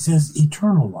 sometimes he says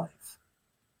eternal life.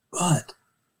 But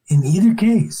in either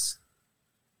case,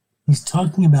 he's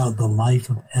talking about the life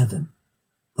of heaven,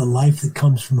 the life that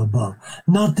comes from above,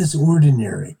 not this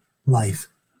ordinary life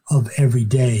of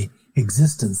everyday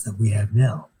existence that we have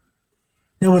now.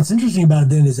 Now, what's interesting about it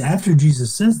then is after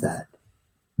Jesus says that,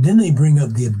 then they bring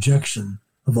up the objection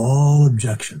of all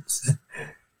objections.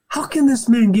 How can this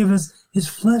man give us his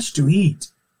flesh to eat?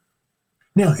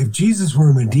 Now, if Jesus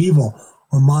were a medieval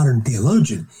or modern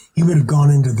theologian, he would have gone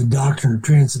into the doctrine of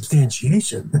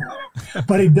transubstantiation,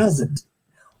 but he doesn't.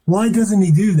 Why doesn't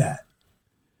he do that?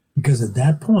 Because at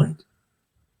that point,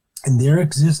 in their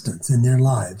existence, in their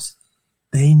lives,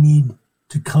 they need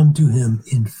to come to him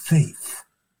in faith.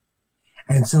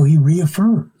 And so he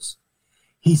reaffirms.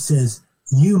 He says,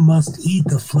 you must eat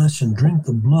the flesh and drink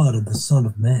the blood of the Son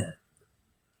of Man.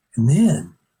 And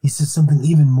then he says something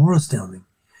even more astounding.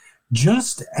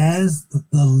 Just as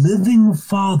the living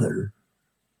Father,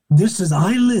 just as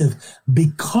I live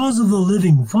because of the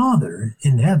living Father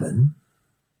in heaven,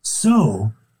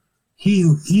 so he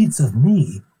who eats of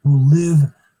me will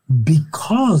live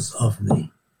because of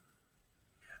me.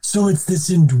 So it's this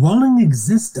indwelling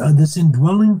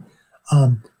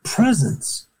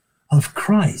presence of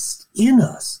Christ in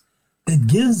us that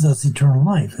gives us eternal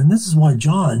life. And this is why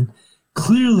John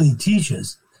clearly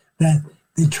teaches that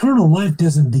the eternal life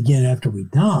doesn't begin after we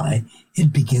die.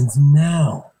 It begins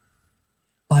now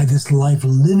by this life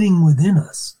living within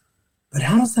us. But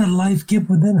how does that life get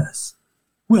within us?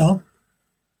 Well,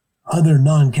 other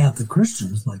non-Catholic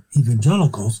Christians, like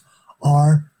evangelicals,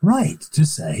 are right to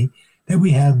say that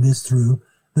we have this through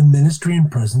the ministry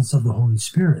and presence of the Holy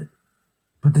Spirit.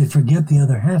 But they forget the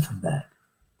other half of that.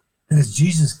 That as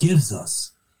Jesus gives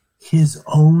us his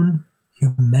own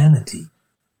humanity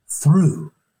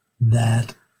through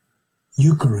that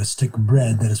Eucharistic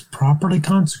bread that is properly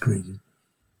consecrated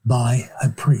by a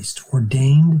priest,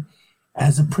 ordained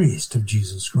as a priest of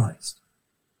Jesus Christ.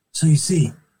 So you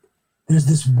see, there's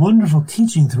this wonderful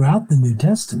teaching throughout the New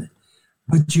Testament,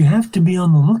 but you have to be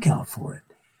on the lookout for it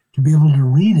to be able to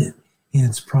read it in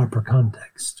its proper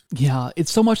context. Yeah,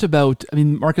 it's so much about,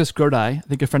 Marcus Grodi, I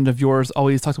think a friend of yours,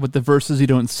 always talks about the verses you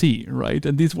don't see, right?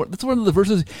 And that's one of the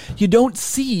verses you don't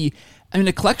see,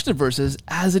 a collection of verses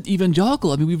as an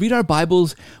evangelical. We read our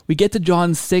Bibles, we get to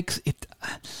John 6,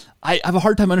 I have a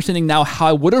hard time understanding now how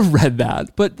I would have read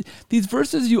that, but these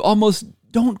verses you almost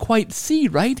don't quite see,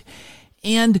 right?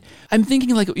 And I'm thinking,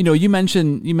 you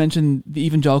mentioned the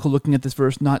evangelical looking at this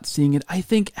verse, not seeing it. I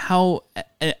think how,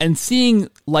 and seeing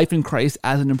life in Christ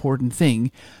as an important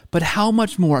thing, but how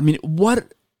much more,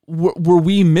 what were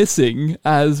we missing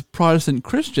as Protestant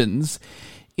Christians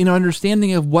in our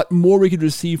understanding of what more we could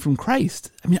receive from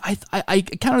Christ? I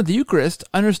counted the Eucharist,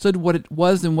 understood what it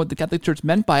was and what the Catholic Church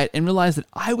meant by it, and realized that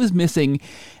I was missing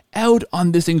out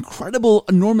on this incredible,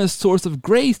 enormous source of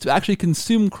grace to actually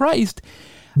consume Christ.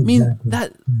 Exactly.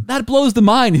 That blows the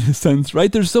mind in a sense,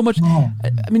 right? There's so much.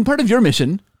 Part of your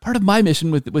mission, part of my mission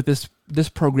with this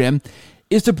program,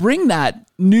 is to bring that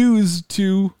news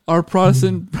to our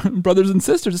Protestant brothers and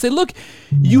sisters to say, look,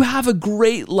 you have a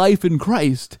great life in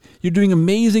Christ. You're doing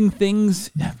amazing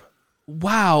things.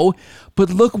 Wow! But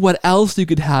look what else you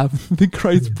could have that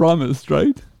Christ promised,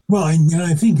 right? Well, I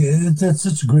think that's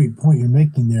such a great point you're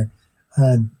making there.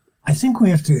 I think we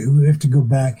have to go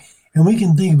back and we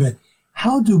can think about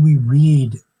how do we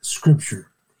read Scripture?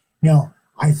 Now,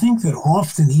 I think that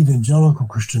often evangelical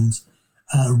Christians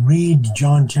read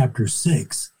John chapter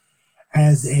 6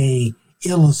 as a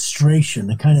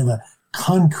illustration, a kind of a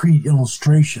concrete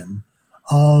illustration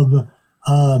of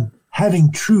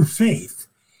having true faith.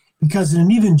 Because in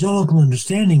an evangelical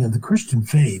understanding of the Christian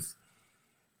faith,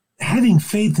 having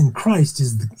faith in Christ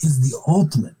is the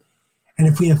ultimate. And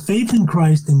if we have faith in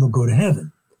Christ, then we'll go to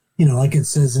heaven. Like it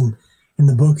says in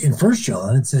the book, in 1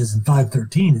 John, it says in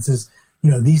 5:13, it says,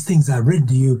 these things I've written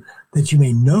to you that you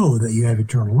may know that you have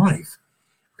eternal life.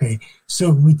 Okay, so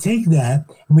we take that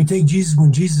and we take Jesus,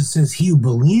 when Jesus says, he who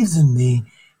believes in me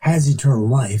has eternal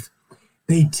life,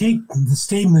 they take the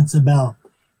statements about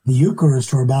the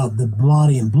Eucharist or about the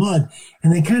body and blood,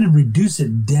 and they kind of reduce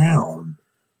it down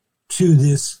to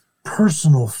this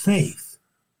personal faith.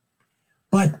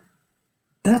 But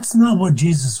that's not what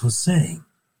Jesus was saying.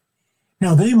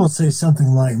 Now, they will say something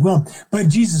like, well, but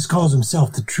Jesus calls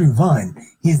himself the true vine.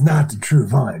 He's not the true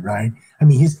vine, right?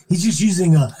 He's just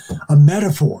using a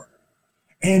metaphor.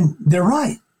 And they're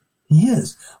right. He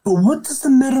is. But what does the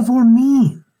metaphor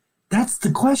mean? That's the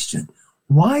question.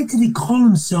 Why did he call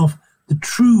himself the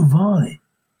true vine?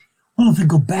 Well, if we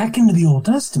go back into the Old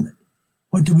Testament,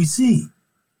 what do we see?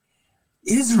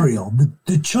 Israel,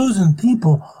 the chosen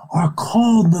people, are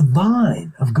called the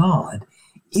vine of God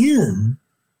in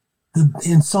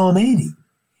Psalm 80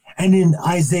 and in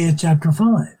Isaiah chapter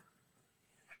 5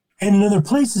 and in other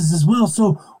places as well.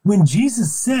 So when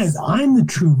Jesus says, I'm the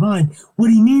true vine, what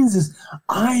he means is,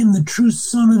 I am the true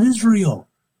son of Israel.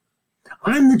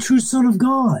 I'm the true son of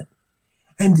God.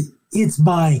 And it's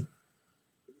by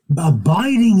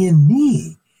abiding in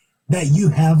me that you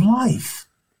have life.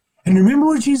 And remember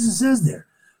what Jesus says there.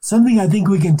 Something I think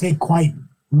we can take quite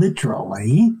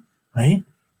literally, right?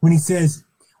 When he says,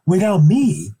 without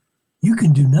me, you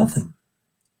can do nothing.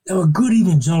 Now, a good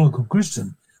evangelical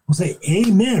Christian will say,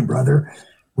 amen, brother.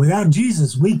 Without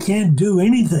Jesus, we can't do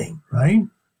anything, right?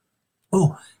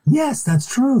 Oh, yes,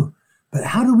 that's true. But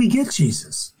how do we get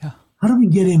Jesus? Yeah. How do we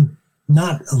get him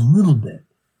not a little bit,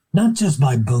 not just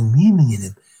by believing in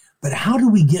him, but how do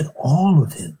we get all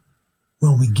of him?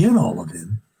 Well, we get all of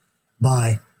him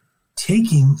by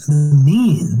taking the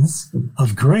means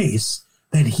of grace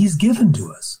that he's given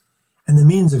to us. And the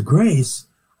means of grace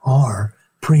are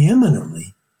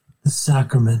preeminently the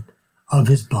sacrament of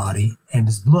his body and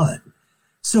his blood.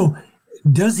 So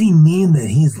does he mean that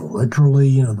he's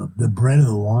literally, the bread and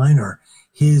the wine are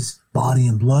his body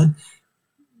and blood?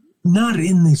 Not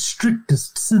in the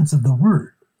strictest sense of the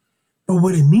word. But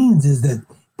what it means is that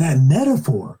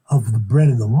metaphor of the bread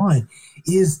and the wine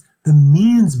is the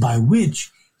means by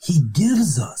which he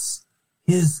gives us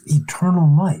his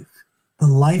eternal life, the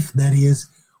life that is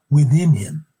within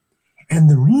him. And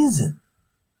the reason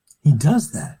he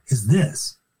does that is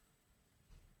this.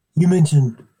 You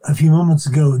mentioned a few moments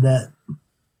ago that,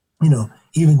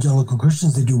 evangelical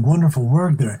Christians, they do wonderful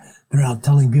work. They're out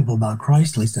telling people about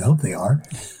Christ, at least I hope they are.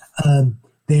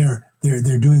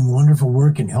 They're doing wonderful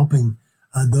work in helping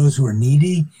those who are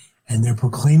needy, and they're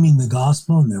proclaiming the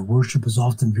gospel, and their worship is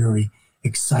often very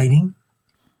exciting.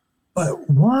 But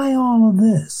why all of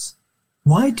this?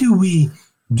 Why do we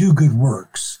do good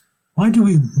works? Why do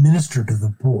we minister to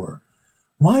the poor?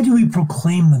 Why do we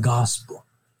proclaim the gospel?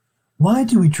 Why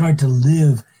do we try to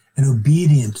live an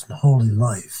obedient and holy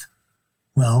life?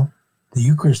 Well, the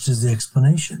Eucharist is the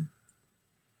explanation.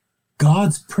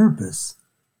 God's purpose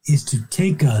is to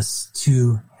take us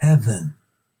to heaven,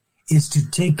 is to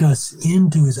take us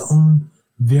into his own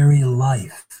very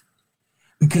life.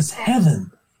 Because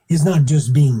heaven is not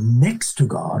just being next to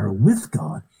God or with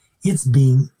God, it's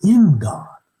being in God.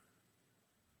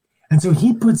 And so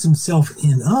he puts himself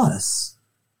in us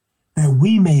that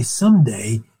we may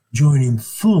someday join him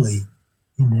fully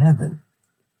in heaven.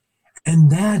 And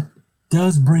that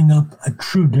does bring up a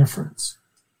true difference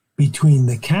between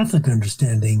the Catholic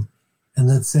understanding and,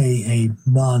 let's say, a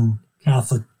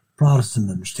non-Catholic Protestant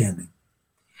understanding.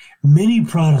 Many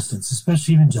Protestants,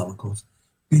 especially evangelicals,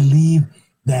 believe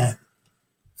that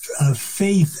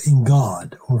faith in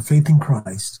God or faith in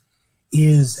Christ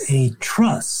is a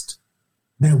trust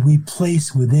that we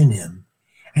place within him,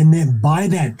 and that by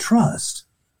that trust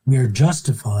we are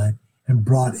justified and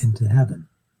brought into heaven.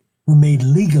 We're made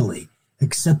legally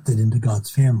accepted into God's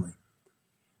family.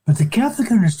 But the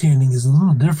Catholic understanding is a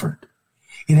little different.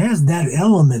 It has that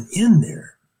element in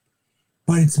there,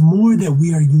 but it's more that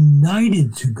we are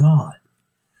united to God.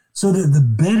 So that the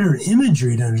better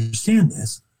imagery to understand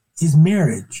this is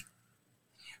marriage.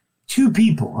 Two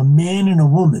people, a man and a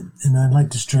woman, and I'd like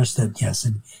to stress that, yes,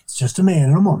 it's just a man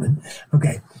and a woman,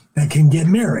 okay, that can get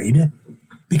married,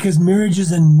 because marriage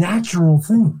is a natural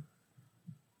thing.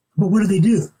 But what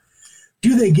do?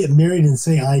 Do they get married and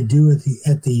say "I do"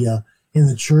 in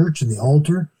the church, in the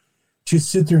altar, to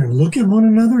sit there and look at one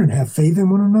another and have faith in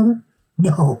one another?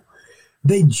 No,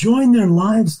 they join their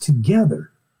lives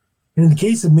together. And in the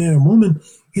case of man and woman,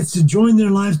 it's to join their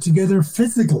lives together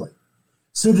physically,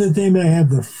 so that they may have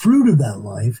the fruit of that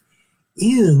life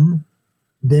in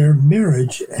their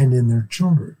marriage and in their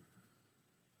children.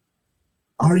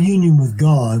 Our union with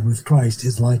God, with Christ,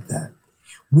 is like that.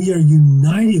 We are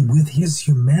united with his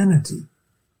humanity,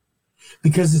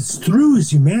 because it's through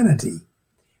his humanity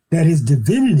that his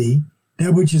divinity,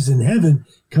 that which is in heaven,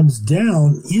 comes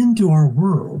down into our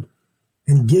world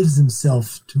and gives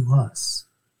himself to us.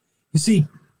 You see,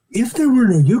 if there were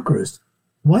no Eucharist,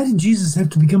 why did Jesus have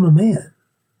to become a man?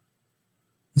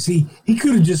 You see, he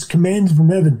could have just commanded from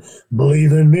heaven,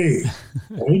 believe in me,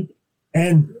 right?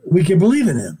 And we can believe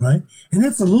in him, right? And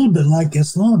that's a little bit like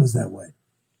Islam is that way.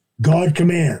 God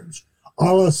commands,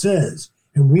 Allah says,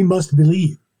 and we must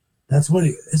believe. That's what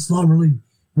Islam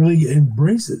really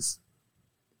embraces.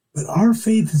 But our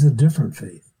faith is a different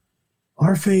faith.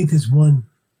 Our faith is one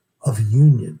of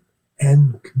union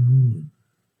and communion.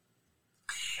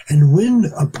 And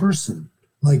when a person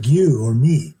like you or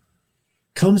me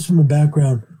comes from a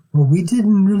background where we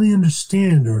didn't really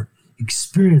understand or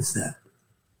experience that.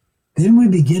 Then we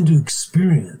begin to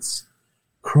experience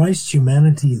Christ's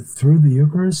humanity through the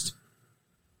Eucharist.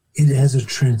 It has a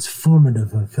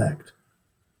transformative effect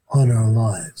on our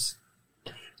lives.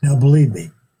 Now, believe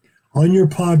me, on your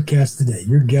podcast today,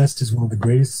 your guest is one of the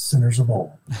greatest sinners of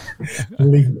all.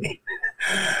 Believe me.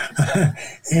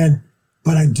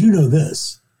 But I do know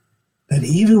this, that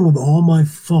even with all my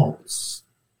faults,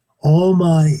 all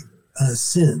my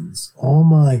sins, all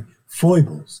my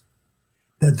foibles,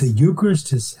 that the Eucharist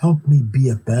has helped me be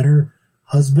a better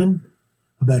husband,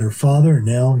 a better father, and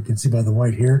now you can see by the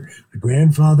white hair, a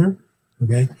grandfather,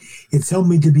 okay? It's helped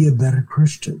me to be a better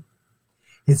Christian.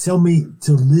 It's helped me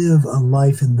to live a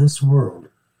life in this world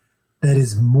that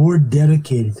is more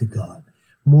dedicated to God,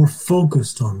 more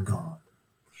focused on God.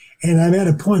 And I'm at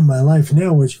a point in my life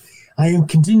now which I am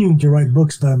continuing to write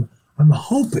books, but I'm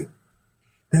hoping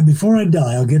that before I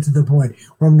die, I'll get to the point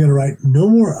where I'm going to write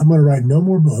no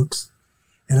more books,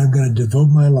 and I'm going to devote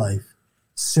my life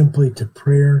simply to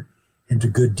prayer and to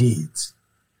good deeds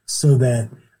so that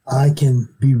I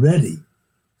can be ready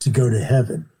to go to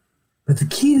heaven. But the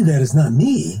key to that is not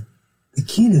me. The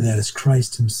key to that is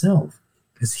Christ himself,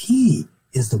 because he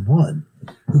is the one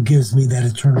who gives me that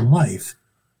eternal life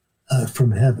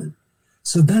from heaven.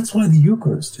 So that's why the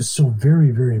Eucharist is so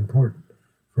very, very important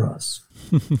for us.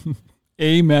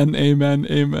 Amen, amen,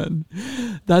 amen.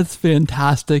 That's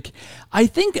fantastic. I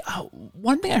think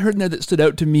one thing I heard in there that stood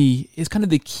out to me is kind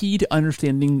of the key to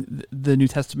understanding the New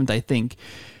Testament, I think.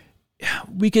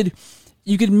 You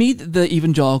could meet the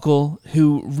evangelical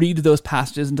who read those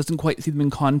passages and doesn't quite see them in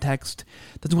context,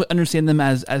 doesn't quite understand them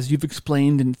as you've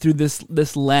explained, and through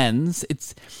this lens,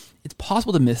 it's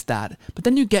possible to miss that. But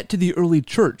then you get to the early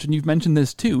church, and you've mentioned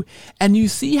this too, and you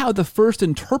see how the first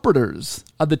interpreters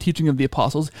of the teaching of the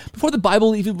apostles, before the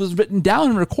Bible even was written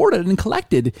down and recorded and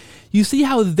collected, you see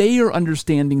how they are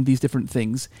understanding these different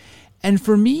things. And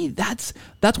for me, that's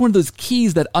one of those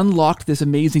keys that unlocked this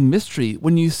amazing mystery.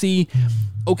 When you see,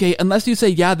 okay, unless you say,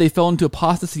 yeah, they fell into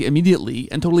apostasy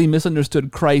immediately and totally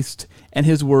misunderstood Christ and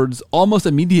his words almost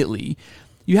immediately,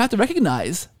 you have to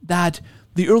recognize that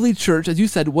the early church, as you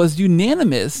said, was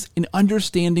unanimous in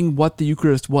understanding what the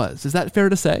Eucharist was. Is that fair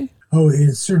to say? Oh,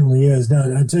 it certainly is. Now,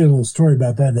 I'll tell you a little story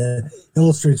about that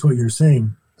illustrates what you're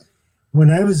saying. When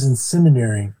I was in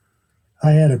seminary,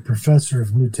 I had a professor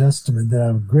of New Testament that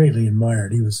I greatly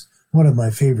admired. He was one of my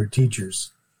favorite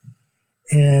teachers.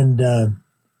 And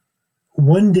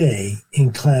one day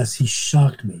in class, he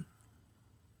shocked me.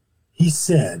 He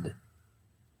said,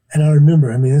 and I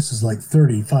remember, this is like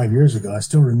 35 years ago, I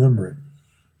still remember it.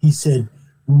 He said,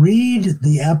 read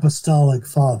the Apostolic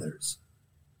Fathers.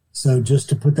 So just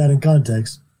to put that in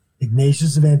context,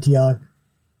 Ignatius of Antioch,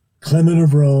 Clement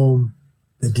of Rome,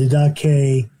 the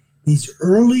Didache, these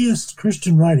earliest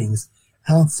Christian writings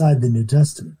outside the New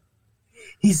Testament.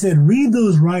 He said, read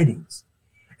those writings,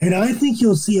 and I think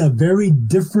you'll see a very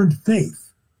different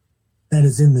faith that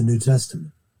is in the New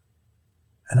Testament.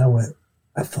 And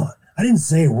I thought, I didn't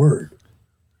say a word,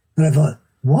 but I thought,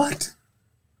 what?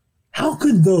 How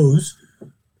could those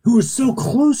who were so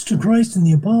close to Christ and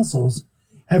the apostles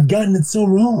have gotten it so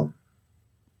wrong?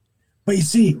 But you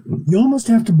see, you almost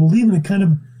have to believe in a kind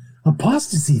of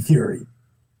apostasy theory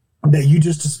that you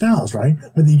just espoused, right?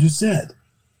 Or that you just said.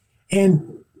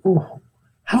 And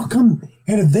how come,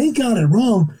 and if they got it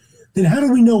wrong, then how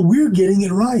do we know we're getting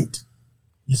it right?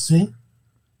 You see?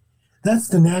 That's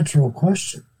the natural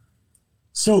question.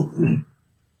 So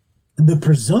the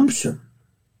presumption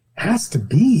has to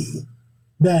be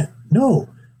that, no,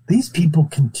 these people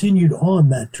continued on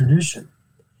that tradition.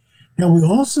 Now, we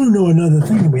also know another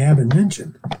thing that we haven't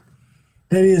mentioned.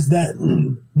 That is that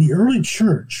the early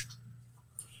church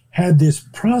had this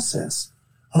process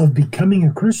of becoming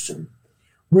a Christian,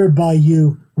 whereby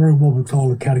you were what we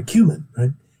call a catechumen,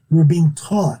 right? You were being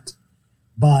taught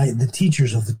by the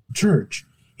teachers of the church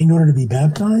in order to be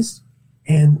baptized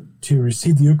and to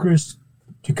receive the Eucharist,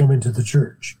 to come into the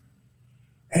church.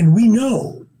 And we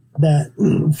know that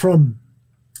from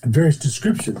various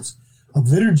descriptions of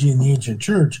liturgy in the ancient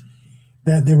church,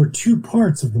 that there were two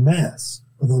parts of the Mass,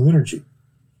 of the liturgy.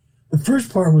 The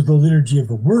first part was the liturgy of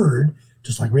the Word,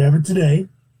 just like we have it today,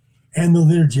 and the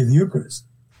liturgy of the Eucharist.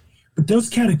 But those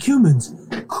catechumens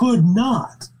could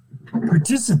not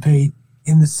participate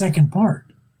in the second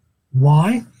part.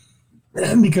 Why?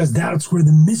 Because that's where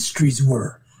the mysteries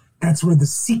were. That's where the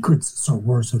secrets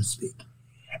were, so to speak.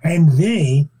 And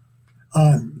they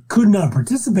could not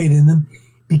participate in them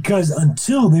because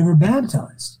until they were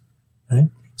baptized. Right?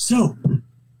 So,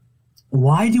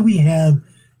 why do we have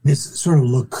this sort of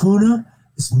lacuna,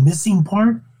 this missing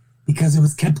part? Because it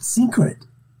was kept secret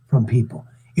from people.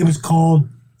 It was called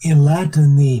in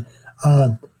Latin the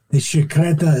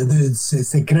secreta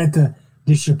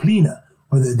disciplina,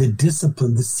 or the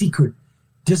discipline, the secret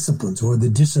disciplines, or the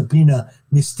disciplina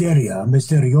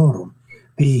mysteriorum,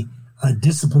 the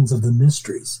disciplines of the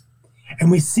mysteries. And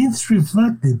we see this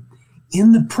reflected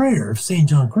in the prayer of St.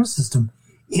 John Chrysostom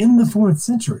in the 4th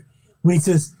century, when he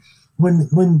says, when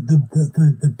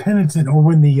the penitent, or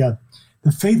when the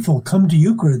faithful come to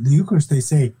the Eucharist, they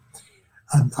say,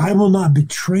 I will not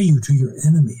betray you to your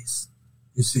enemies.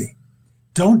 You see,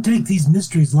 don't take these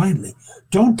mysteries lightly.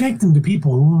 Don't take them to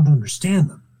people who won't understand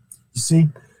them. You see,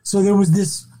 so there was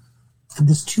this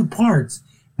 2 parts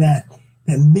that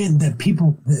meant that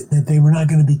people, that they were not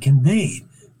going to be conveyed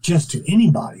just to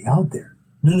anybody out there.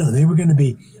 No, they were going to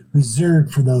be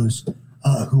reserved for those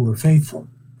who were faithful.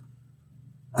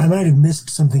 I might have missed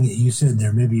something that you said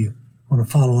there. Maybe you want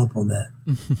to follow up on that.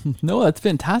 No, that's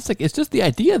fantastic. It's just the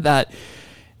idea that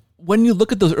when you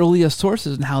look at those earliest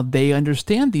sources and how they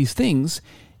understand these things,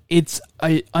 it's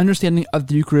an understanding of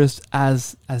the Eucharist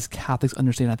as Catholics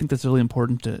understand. I think that's really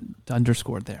important to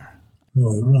underscore there.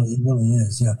 No, it really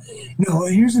is, yeah. No,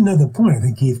 here's another point, I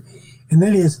think, Keith, and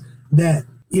that is that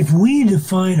if we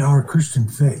define our Christian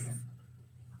faith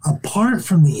apart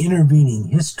from the intervening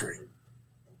history,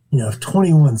 of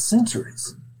 21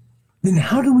 centuries, then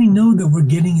how do we know that we're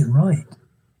getting it right?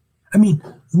 I mean,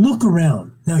 look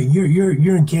around. Now,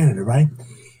 you're in Canada, right?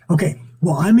 Okay,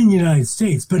 well, I'm in the United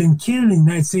States, but in Canada and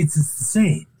the United States, it's the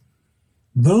same.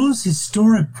 Those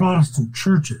historic Protestant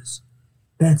churches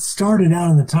that started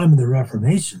out in the time of the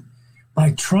Reformation,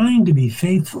 by trying to be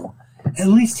faithful, at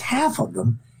least half of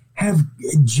them have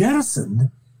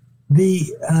jettisoned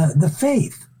the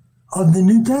faith of the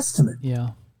New Testament.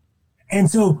 Yeah. And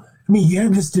so, I mean, you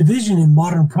have this division in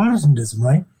modern Protestantism,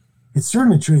 right? It's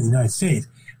certainly true in the United States,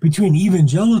 between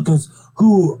evangelicals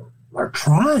who are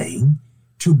trying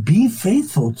to be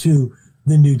faithful to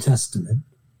the New Testament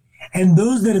and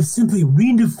those that have simply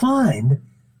redefined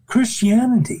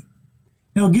Christianity.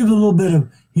 Now, I'll give a little bit of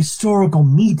historical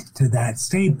meat to that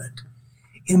statement.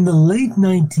 In the late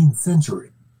 19th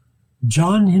century,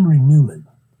 John Henry Newman,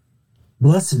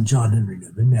 blessed John Henry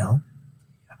Newman now,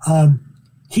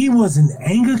 he was an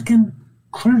Anglican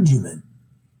clergyman.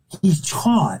 He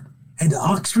taught at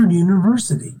Oxford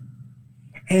University.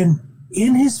 And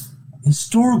in his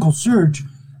historical search,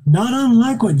 not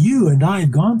unlike what you and I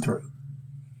have gone through,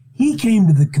 he came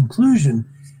to the conclusion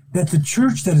that the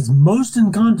church that is most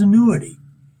in continuity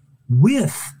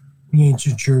with the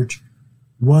ancient church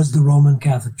was the Roman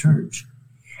Catholic Church.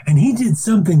 And he did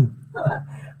something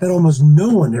that almost no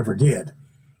one ever did.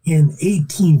 In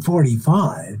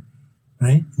 1845,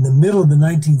 right, in the middle of the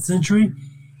 19th century,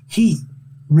 he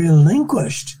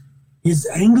relinquished his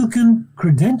Anglican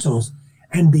credentials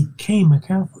and became a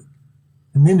Catholic,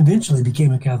 and then eventually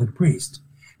became a Catholic priest.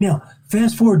 Now,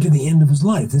 fast forward to the end of his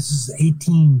life. This is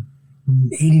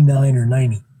 1889 or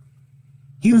 90.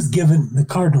 He was given the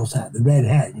cardinal's hat, the red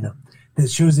hat, that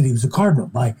shows that he was a cardinal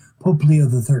by Pope Leo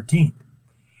XIII.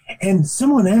 And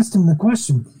someone asked him the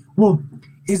question, well,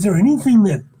 is there anything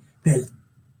that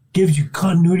gives you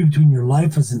continuity between your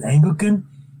life as an Anglican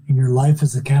and your life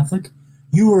as a Catholic?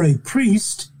 You were a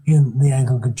priest in the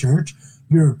Anglican Church.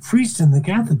 You're a priest in the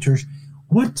Catholic Church.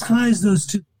 What ties those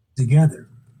two together?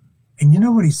 And you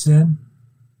know what he said?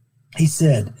 He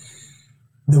said,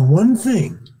 the one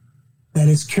thing that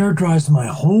has characterized my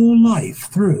whole life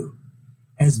through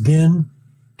has been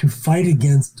to fight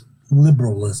against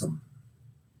liberalism.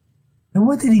 Now,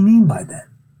 what did he mean by that?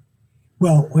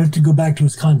 Well, we have to go back to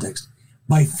his context.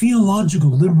 By theological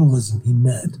liberalism, he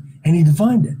meant, and he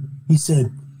defined it. He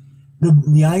said,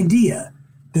 the idea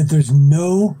that there's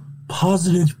no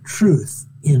positive truth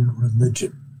in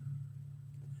religion.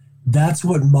 That's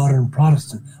what modern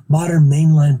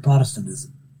mainline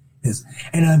Protestantism is.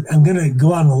 And I'm going to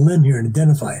go out on a limb here and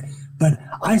identify it. But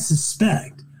I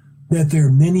suspect that there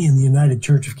are many in the United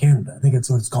Church of Canada, I think that's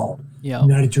what it's called, yeah.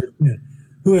 United Church of Canada,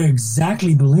 who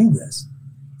exactly believe this.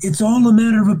 It's all a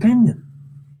matter of opinion.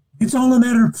 It's all a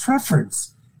matter of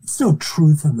preference. It's no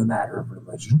truth in the matter of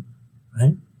religion,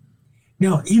 right?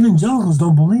 Now, evangelicals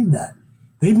don't believe that.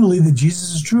 They believe that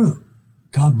Jesus is true.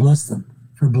 God bless them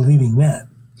for believing that.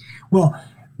 Well,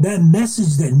 that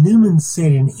message that Newman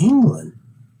said in England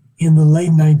in the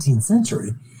late 19th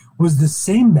century was the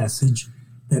same message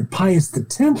that Pius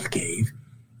X gave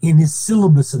in his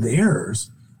syllabus of errors,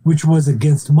 which was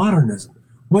against modernism.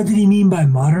 What did he mean by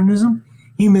modernism?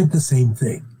 He meant the same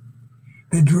thing.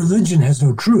 That religion has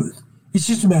no truth. It's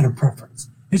just a matter of preference.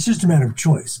 It's just a matter of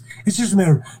choice. It's just a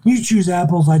matter of, you choose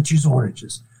apples, I choose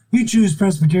oranges. You choose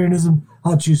Presbyterianism,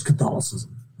 I'll choose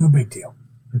Catholicism. No big deal,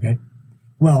 okay?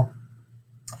 Well,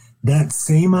 that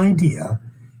same idea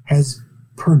has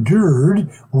perdured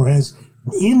or has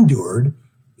endured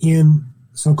in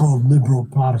so-called liberal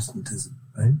Protestantism,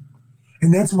 right?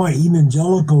 And that's why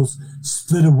evangelicals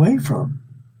split away from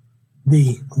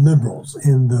the liberals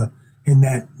in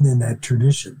that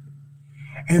tradition.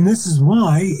 And this is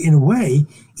why, in a way,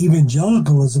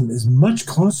 evangelicalism is much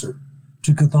closer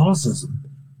to Catholicism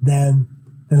than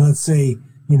let's say,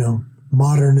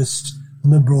 modernist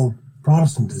liberal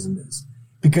Protestantism is,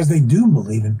 because they do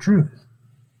believe in truth.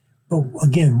 But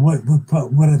again,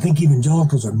 what I think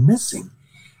evangelicals are missing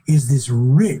is this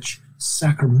rich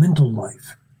sacramental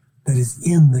life that is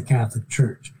in the Catholic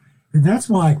Church. And that's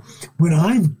why when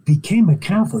I became a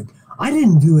Catholic, I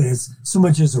didn't view it as so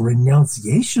much as a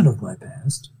renunciation of my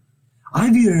past.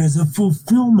 I viewed it as a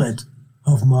fulfillment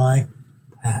of my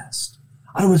past.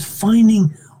 I was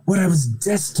finding what I was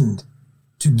destined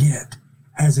to get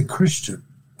as a Christian,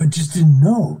 but just didn't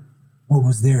know what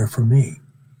was there for me.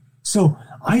 So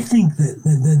I think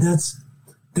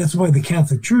that's why the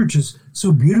Catholic Church is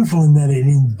so beautiful, in that it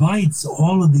invites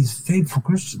all of these faithful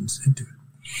Christians into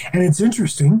it. And it's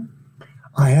interesting.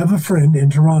 I have a friend in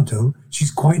Toronto.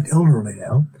 She's quite elderly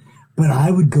now, but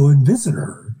I would go and visit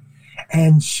her.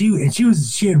 And she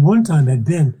had one time had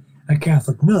been a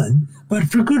Catholic nun, but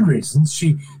for good reasons.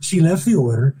 She left the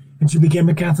order and she became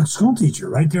a Catholic school teacher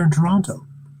right there in Toronto.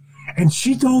 And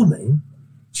she told me,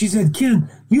 she said, "Ken,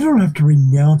 you don't have to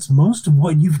renounce most of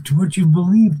what you've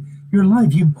believed your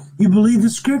life. You believe the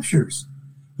scriptures.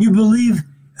 You believe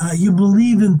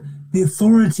in the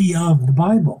authority of the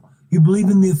Bible. You believe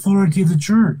in the authority of the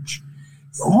church.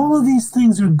 All of these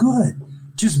things are good.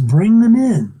 Just bring them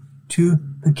in to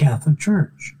the Catholic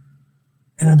Church."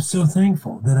 And I'm so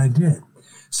thankful that I did.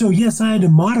 So yes, I had to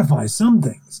modify some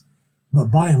things,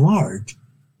 but by and large,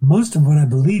 most of what I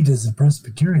believed as a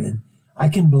Presbyterian, I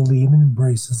can believe and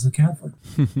embrace as a Catholic.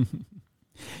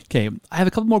 Okay, I have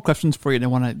a couple more questions for you, and I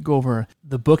want to go over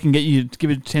the book and give you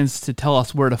a chance to tell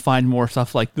us where to find more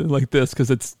stuff like this, because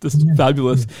it's just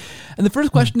fabulous. Yeah. And the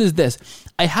first question is this.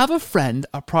 I have a friend,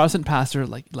 a Protestant pastor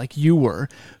like you were,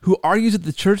 who argues that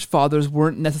the Church Fathers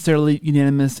weren't necessarily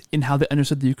unanimous in how they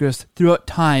understood the Eucharist throughout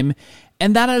time,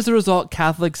 and that as a result,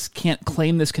 Catholics can't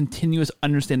claim this continuous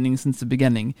understanding since the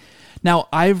beginning. Now,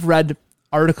 I've read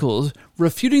articles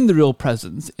refuting the real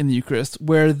presence in the Eucharist,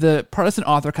 where the Protestant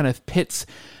author kind of pits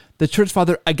the Church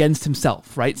Father against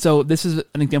himself, right? So this is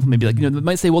an example, maybe they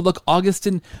might say, well, look,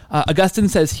 Augustine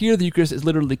says here the Eucharist is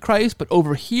literally Christ, but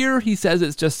over here he says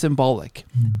it's just symbolic.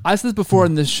 I said this before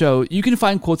in this show, you can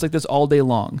find quotes like this all day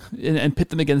long and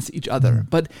pit them against each other.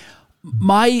 But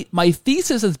my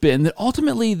thesis has been that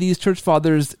ultimately these Church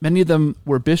Fathers, many of them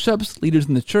were bishops, leaders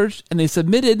in the church, and they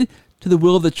submitted to the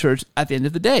will of the church at the end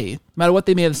of the day, no matter what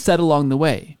they may have said along the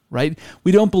way, right?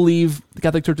 We don't believe the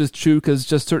Catholic Church is true because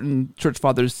just certain Church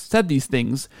Fathers said these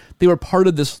things. They were part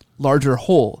of this larger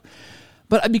whole.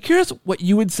 But I'd be curious what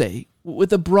you would say,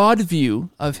 with a broad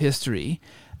view of history,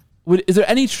 is there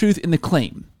any truth in the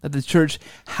claim that the church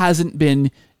hasn't been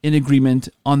in agreement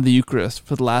on the Eucharist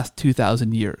for the last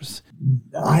 2,000 years?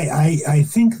 I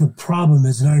think the problem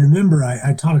is, and I remember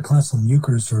I taught a class on the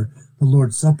Eucharist or the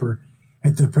Lord's Supper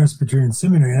at the Presbyterian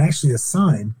Seminary, and actually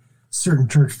assigned certain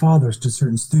Church Fathers to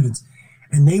certain students,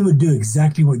 and they would do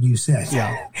exactly what you said.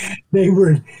 Yeah. They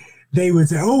would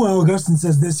say, "Oh, well, Augustine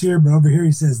says this here, but over here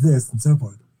he says this," and so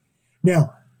forth.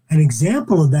 Now, an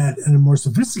example of that at a more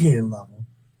sophisticated level,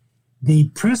 the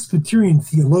Presbyterian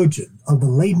theologian of the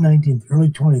late 19th, early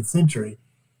 20th century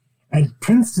at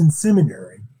Princeton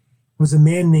Seminary was a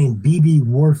man named B.B.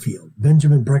 Warfield,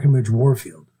 Benjamin Breckinridge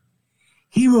Warfield.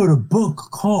 He wrote a book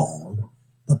called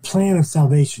The Plan of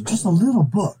Salvation, just a little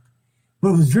book, but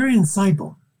it was very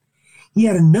insightful. He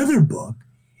had another book,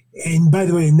 and by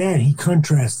the way, in that he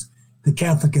contrasts the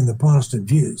Catholic and the Protestant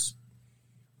views.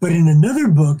 But in another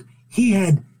book, he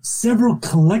had several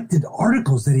collected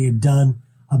articles that he had done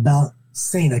about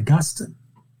St. Augustine.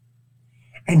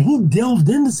 And he delved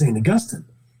into St. Augustine,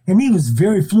 and he was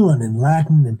very fluent in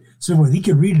Latin and so forth. He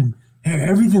could read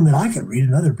everything that I could read,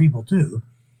 and other people too.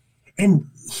 And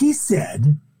he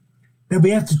said that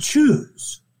we have to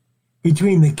choose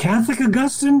between the Catholic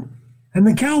Augustine and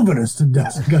the Calvinist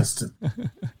Augustine.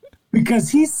 Because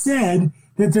he said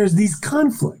that there's these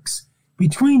conflicts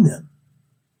between them.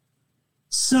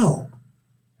 So,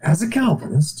 as a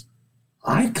Calvinist,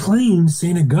 I claimed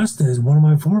St. Augustine as one of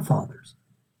my forefathers.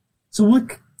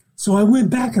 So I went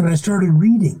back and I started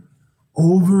reading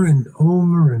over and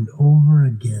over and over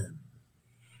again.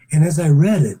 And as I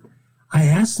read it, I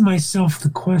asked myself the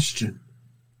question,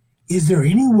 is there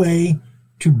any way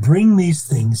to bring these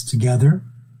things together?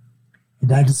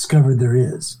 And I discovered there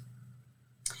is.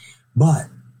 But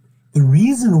the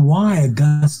reason why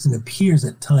Augustine appears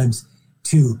at times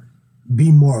to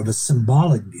be more of a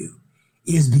symbolic view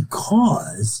is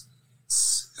because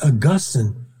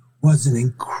Augustine was an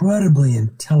incredibly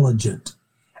intelligent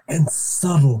and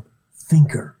subtle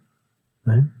thinker.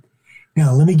 Right?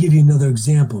 Now, let me give you another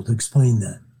example to explain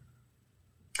that.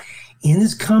 In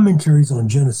his commentaries on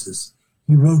Genesis,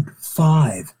 he wrote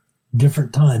 5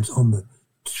 different times on the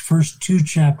first 2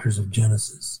 chapters of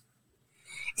Genesis.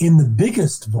 In the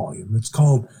biggest volume, it's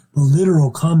called the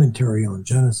Literal Commentary on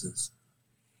Genesis,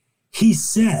 he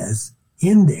says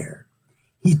in there,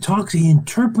 he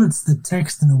interprets the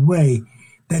text in a way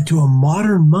that to a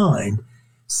modern mind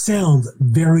sounds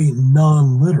very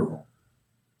non-literal.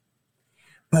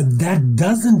 But that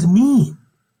doesn't mean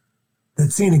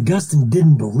that St. Augustine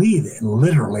didn't believe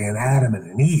literally in Adam and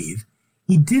an Eve.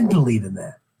 He did believe in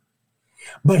that.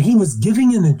 But he was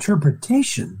giving an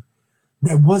interpretation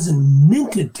that wasn't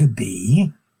meant it to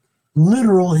be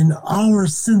literal in our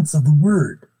sense of the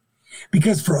word.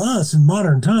 Because for us in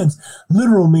modern times,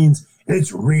 literal means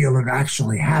it's real, it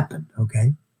actually happened,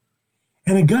 okay?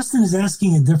 And Augustine is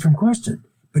asking a different question.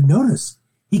 But notice,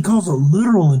 he calls it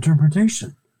literal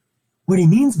interpretation. What he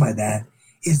means by that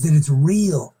is that it's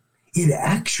real. It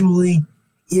actually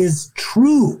is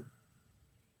true,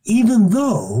 even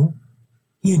though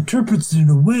he interprets it in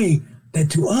a way that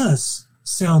to us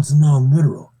sounds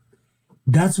non-literal.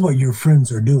 That's what your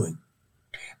friends are doing.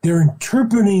 They're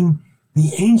interpreting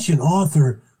the ancient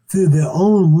author through their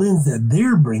own lens that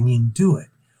they're bringing to it,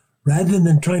 rather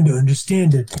than trying to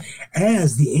understand it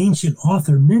as the ancient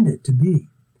author meant it to be.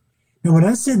 Now, when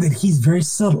I said that he's very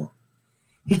subtle,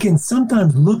 he can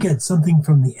sometimes look at something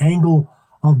from the angle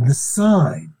of the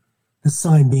sign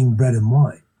being bread and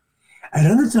wine. At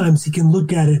other times, he can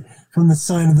look at it from the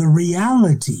sign of the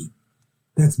reality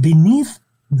that's beneath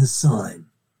the sign.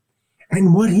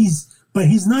 But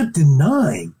he's not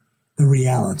denying the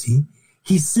reality.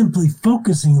 He's simply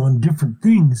focusing on different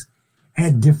things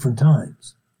at different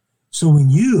times. So when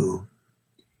you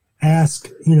ask,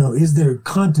 is there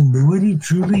continuity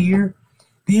truly here?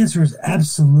 The answer is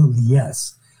absolutely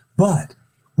yes. But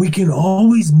we can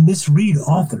always misread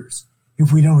authors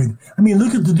if we don't read.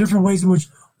 Look at the different ways in which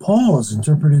Paul is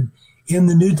interpreted in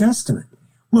the New Testament.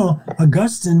 Well,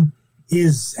 Augustine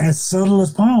is as subtle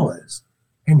as Paul is,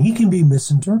 and he can be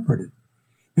misinterpreted.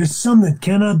 There's some that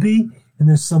cannot be, and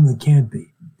there's some that can't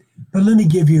be. But let me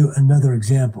give you another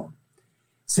example.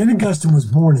 St. Augustine was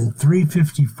born in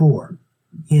 354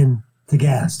 in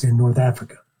Tagaste in North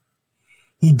Africa.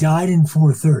 He died in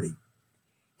 430.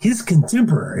 His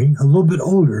contemporary, a little bit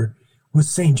older, was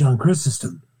St. John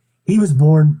Chrysostom. He was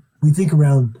born, we think,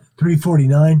 around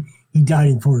 349. He died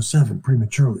in 407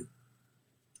 prematurely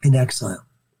in exile.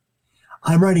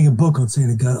 I'm writing a book on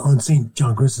St.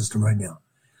 John Chrysostom right now.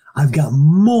 I've got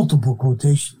multiple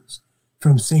quotations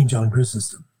from St. John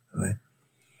Chrysostom, right?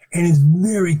 And it's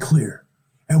very clear.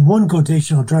 And one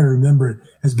quotation, I'll try to remember it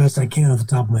as best I can off the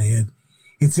top of my head.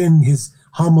 It's in his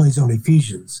homilies on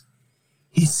Ephesians.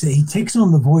 He takes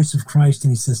on the voice of Christ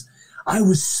and he says, I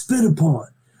was spit upon.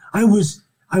 I was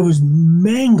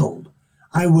mangled.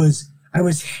 I was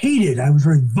hated. I was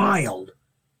reviled.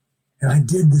 And I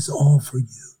did this all for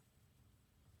you.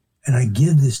 And I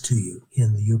give this to you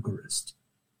in the Eucharist.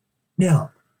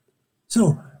 Now,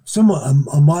 so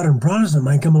a modern Protestant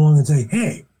might come along and say,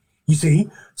 hey, you see,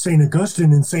 St.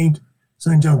 Augustine and St.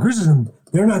 John Chrysostom,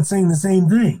 they're not saying the same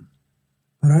thing.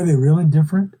 But are they really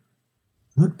different?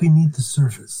 Look beneath the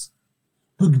surface.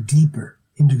 Look deeper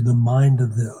into the mind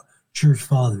of the church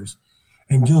fathers,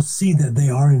 and you'll see that they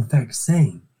are in fact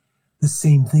saying the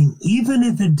same thing, even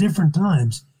if at different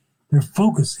times they're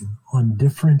focusing on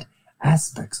different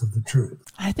aspects of the truth.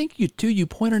 I think you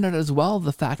pointed out as well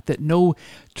the fact that no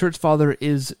church father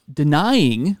is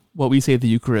denying what we say the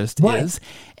Eucharist is.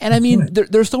 And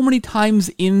there's so many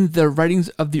times in the writings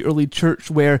of the early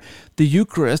church where the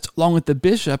Eucharist, along with the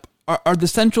bishop, are the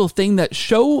central thing that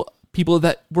show people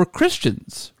that we're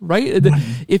Christians, right?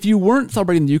 If you weren't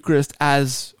celebrating the Eucharist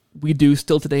as we do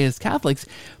still today as Catholics,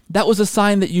 that was a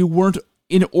sign that you weren't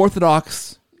in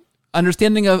Orthodox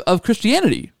understanding of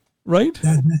Christianity, right?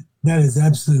 That is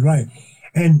absolutely right.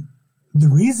 And the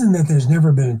reason that there's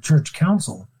never been a church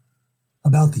council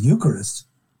about the Eucharist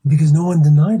is because no one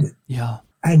denied it. Yeah.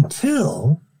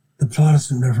 Until the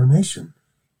Protestant Reformation.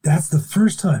 That's the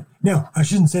first time. Now, I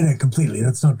shouldn't say that completely.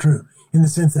 That's not true. In the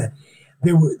sense that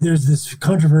there's this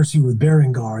controversy with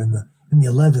Berengar in the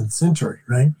 11th century,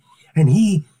 right? And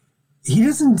he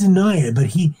doesn't deny it, but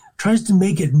he tries to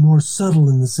make it more subtle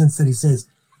in the sense that he says,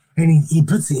 and he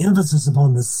puts the emphasis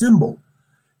upon the symbol.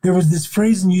 There was this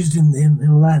phrase used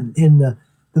in Latin, in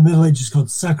the Middle Ages called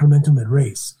sacramentum et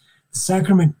res. The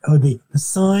sacrament, or the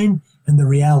sign and the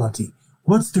reality.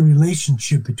 What's the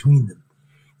relationship between them?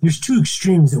 There's two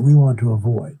extremes that we want to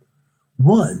avoid.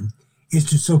 One is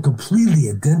to so completely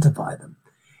identify them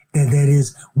that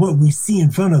is what we see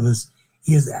in front of us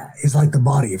is like the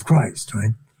body of Christ,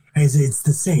 right? As it's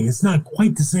the same. It's not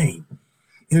quite the same.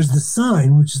 There's the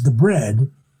sign, which is the bread,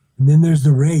 and then there's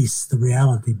the res, the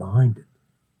reality behind it.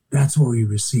 That's what we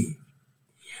receive.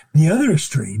 The other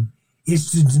extreme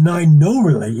is to deny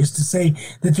is to say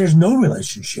that there's no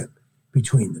relationship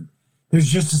between them. There's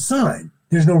just a sign.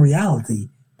 There's no reality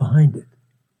behind it.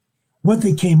 What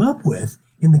they came up with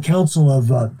in the Council of,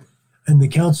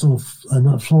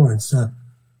 not Florence,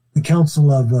 the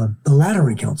Council of the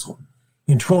Lateran Council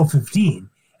in 1215,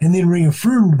 and then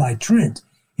reaffirmed by Trent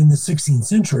in the 16th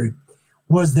century,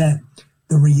 was that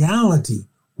the reality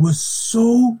was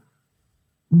so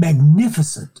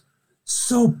magnificent,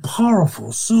 so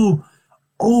powerful, so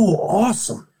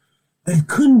awesome, that it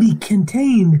couldn't be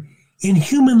contained in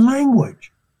human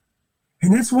language.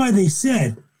 And that's why they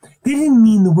said, they didn't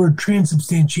mean the word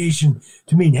transubstantiation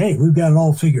to mean, hey, we've got it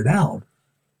all figured out.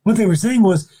 What they were saying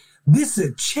was, this is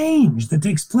a change that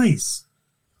takes place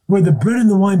where the bread and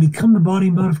the wine become the body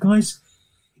and blood of Christ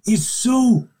is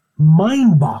so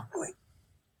mind-boggling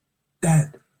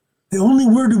that the only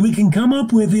word that we can come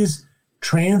up with is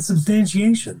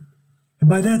transubstantiation. And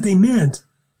by that they meant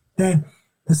that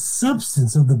the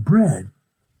substance of the bread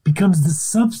becomes the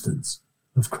substance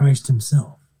of Christ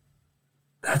himself.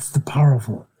 That's the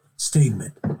powerful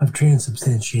statement of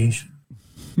transubstantiation.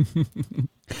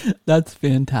 That's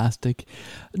fantastic.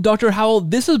 Dr. Howell,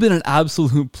 this has been an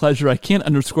absolute pleasure. I can't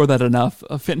underscore that enough.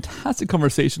 A fantastic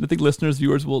conversation. I think listeners,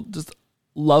 viewers will just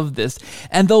love this.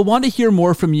 And they'll want to hear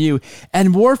more from you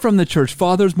and more from the church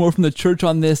fathers, more from the church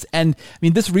on this. And I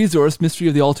mean, this resource, Mystery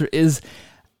of the Altar, is,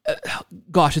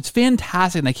 it's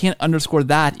fantastic. And I can't underscore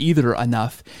that either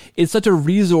enough. It's such a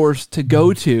resource to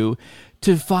go to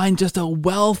find just a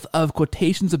wealth of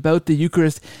quotations about the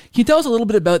Eucharist. Can you tell us a little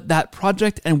bit about that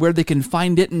project and where they can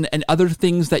find it and other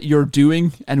things that you're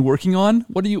doing and working on?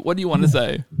 What do you want to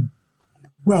say?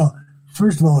 Well,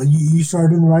 first of all, you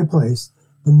started in the right place.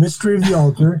 The Mystery of the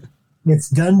Altar. It's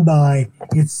done by,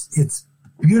 it's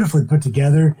beautifully put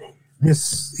together.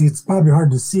 It's probably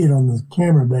hard to see it on the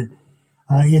camera, but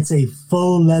it's a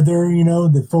faux leather,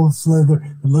 the faux leather.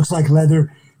 It looks like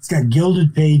leather. It's got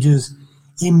gilded pages.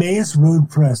 Emmaus Road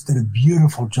Press did a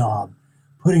beautiful job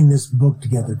putting this book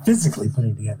together, physically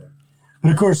putting it together.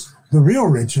 But of course, the real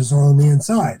riches are on the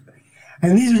inside.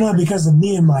 And these are not because of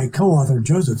me and my co-author,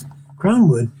 Joseph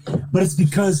Crownwood, but it's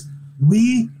because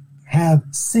we have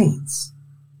saints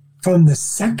from the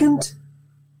 2nd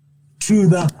to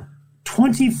the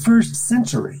 21st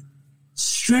century,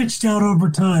 stretched out over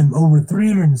time, over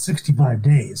 365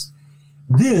 days.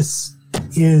 This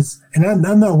is, and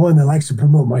I'm not one that likes to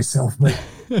promote myself, but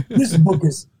this book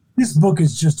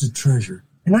is just a treasure,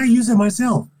 and I use it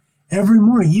myself every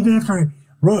morning, even after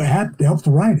I helped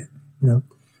to write it.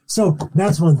 So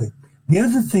that's one thing. The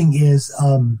other thing is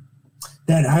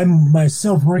that I'm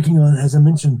myself working on, as I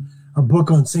mentioned, a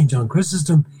book on St. John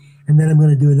Chrysostom, and then I'm going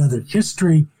to do another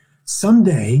history.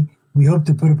 Someday we hope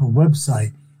to put up a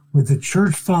website with the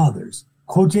church fathers,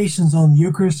 quotations on the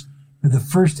Eucharist for the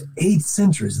first 8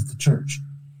 centuries of the church.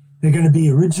 They're going to be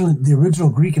the original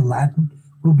Greek and Latin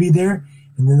will be there,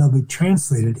 and then they'll be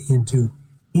translated into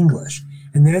English.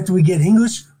 And then after we get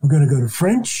English, we're going to go to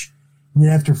French. And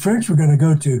then after French, we're going to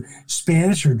go to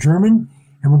Spanish or German,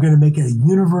 and we're going to make it a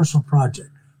universal project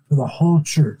for the whole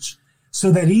church. So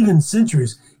that even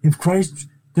centuries, if Christ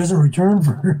doesn't return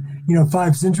for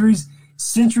 5 centuries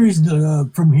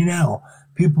from now,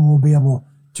 people will be able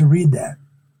to read that.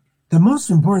 The most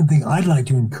important thing I'd like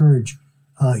to encourage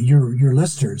your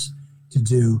listeners to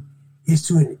do is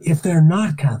to, if they're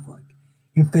not Catholic,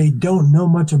 if they don't know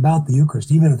much about the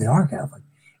Eucharist, even if they are Catholic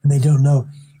and they don't know,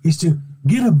 is to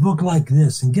get a book like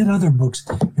this and get other books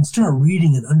and start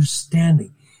reading and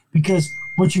understanding, because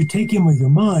what you take in with your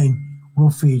mind will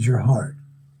feed your heart.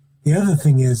 The other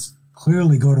thing is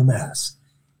clearly go to Mass.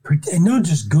 And not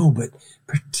just go, but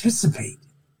participate.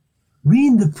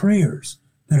 Read the prayers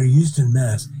that are used in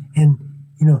Mass and,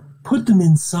 put them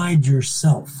inside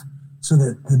yourself so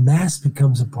that the Mass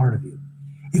becomes a part of you.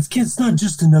 It's not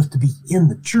just enough to be in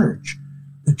the church.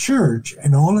 The church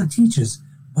and all it teaches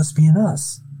must be in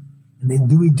us. And then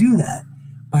do we do that?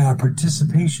 By our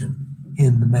participation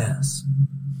in the Mass.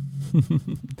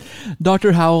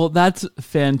 Dr. Howell, that's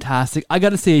fantastic. I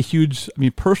got to say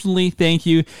personally, thank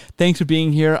you. Thanks for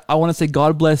being here. I want to say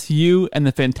God bless you and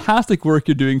the fantastic work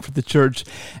you're doing for the church.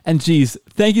 And geez,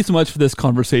 thank you so much for this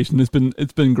conversation.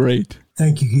 It's been great.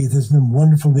 Thank you, Keith. It's been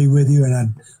wonderful to be with you, and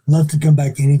I'd love to come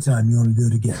back anytime you want to do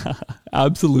it again.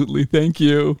 Absolutely. Thank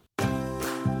you.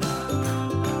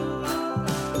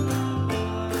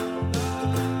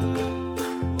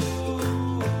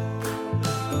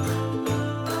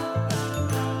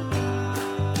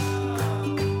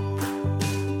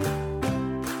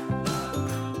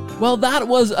 Well, that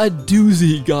was a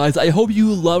doozy, guys. I hope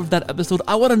you loved that episode.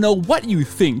 I want to know what you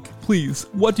think, please.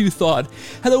 What you thought.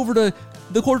 Head over to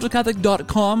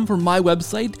thecordialcatholic.com for my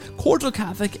website,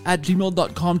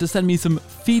 cordialcatholic@gmail.com to send me some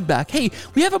feedback. Hey,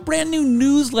 we have a brand new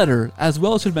newsletter as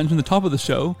well, I should mention at the top of the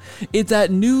show. It's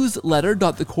at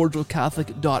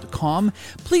newsletter.thecordialcatholic.com.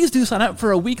 Please do sign up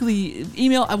for a weekly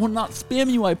email. I will not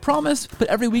spam you, I promise, but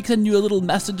every week send you a little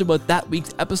message about that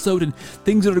week's episode and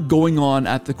things that are going on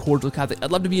at The Cordial Catholic.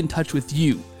 I'd love to be in touch with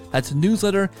you. That's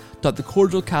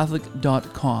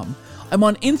newsletter.thecordialcatholic.com. I'm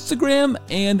on Instagram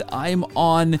and I'm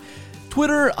on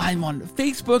Twitter, I'm on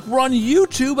Facebook, we're on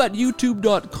YouTube at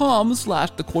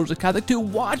youtube.com/thecordialcatholic to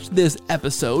watch this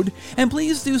episode. And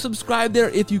please do subscribe there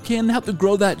if you can, help to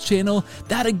grow that channel.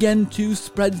 That again too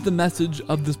spreads the message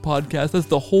of this podcast. That's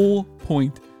the whole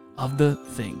point of the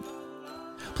thing.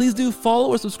 Please do follow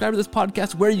or subscribe to this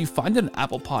podcast where you find it, on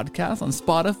Apple Podcasts, on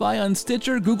Spotify, on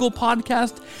Stitcher, Google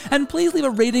Podcast, and please leave a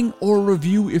rating or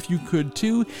review if you could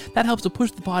too. That helps to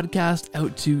push the podcast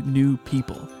out to new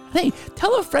people. Hey,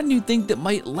 tell a friend you think that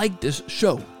might like this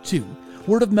show, too.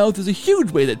 Word of mouth is a huge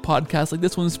way that podcasts like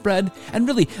this one spread, and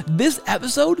really, this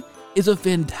episode is a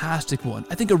fantastic one.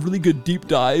 I think a really good deep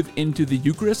dive into the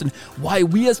Eucharist and why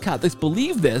we as Catholics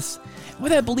believe this, and why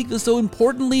that belief is so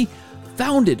importantly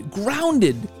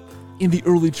grounded in the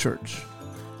early church.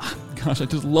 Gosh, I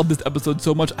just love this episode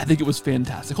so much. I think it was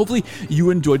fantastic. Hopefully, you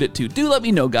enjoyed it, too. Do let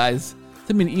me know, guys.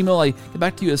 Send me an email. I get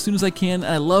back to you as soon as I can,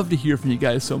 and I love to hear from you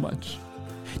guys so much.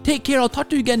 Take care. I'll talk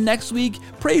to you again next week.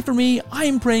 Pray for me. I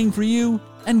am praying for you.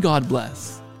 And God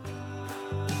bless.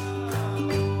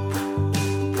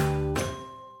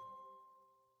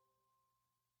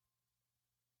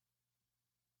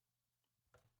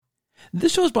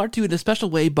 This show is brought to you in a special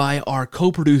way by our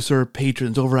co-producer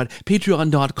patrons over at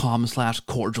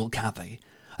patreon.com/cordialcatholic.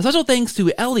 A special thanks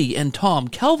to Ellie and Tom,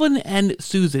 Kelvin and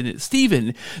Susan,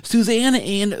 Stephen, Suzanne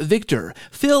and Victor,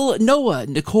 Phil, Noah,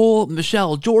 Nicole,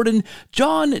 Michelle, Jordan,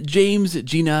 John, James,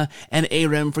 Gina, and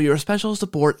Aram for your special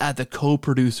support at the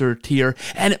co-producer tier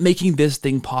and making this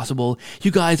thing possible. You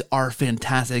guys are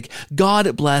fantastic.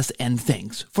 God bless and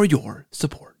thanks for your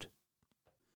support.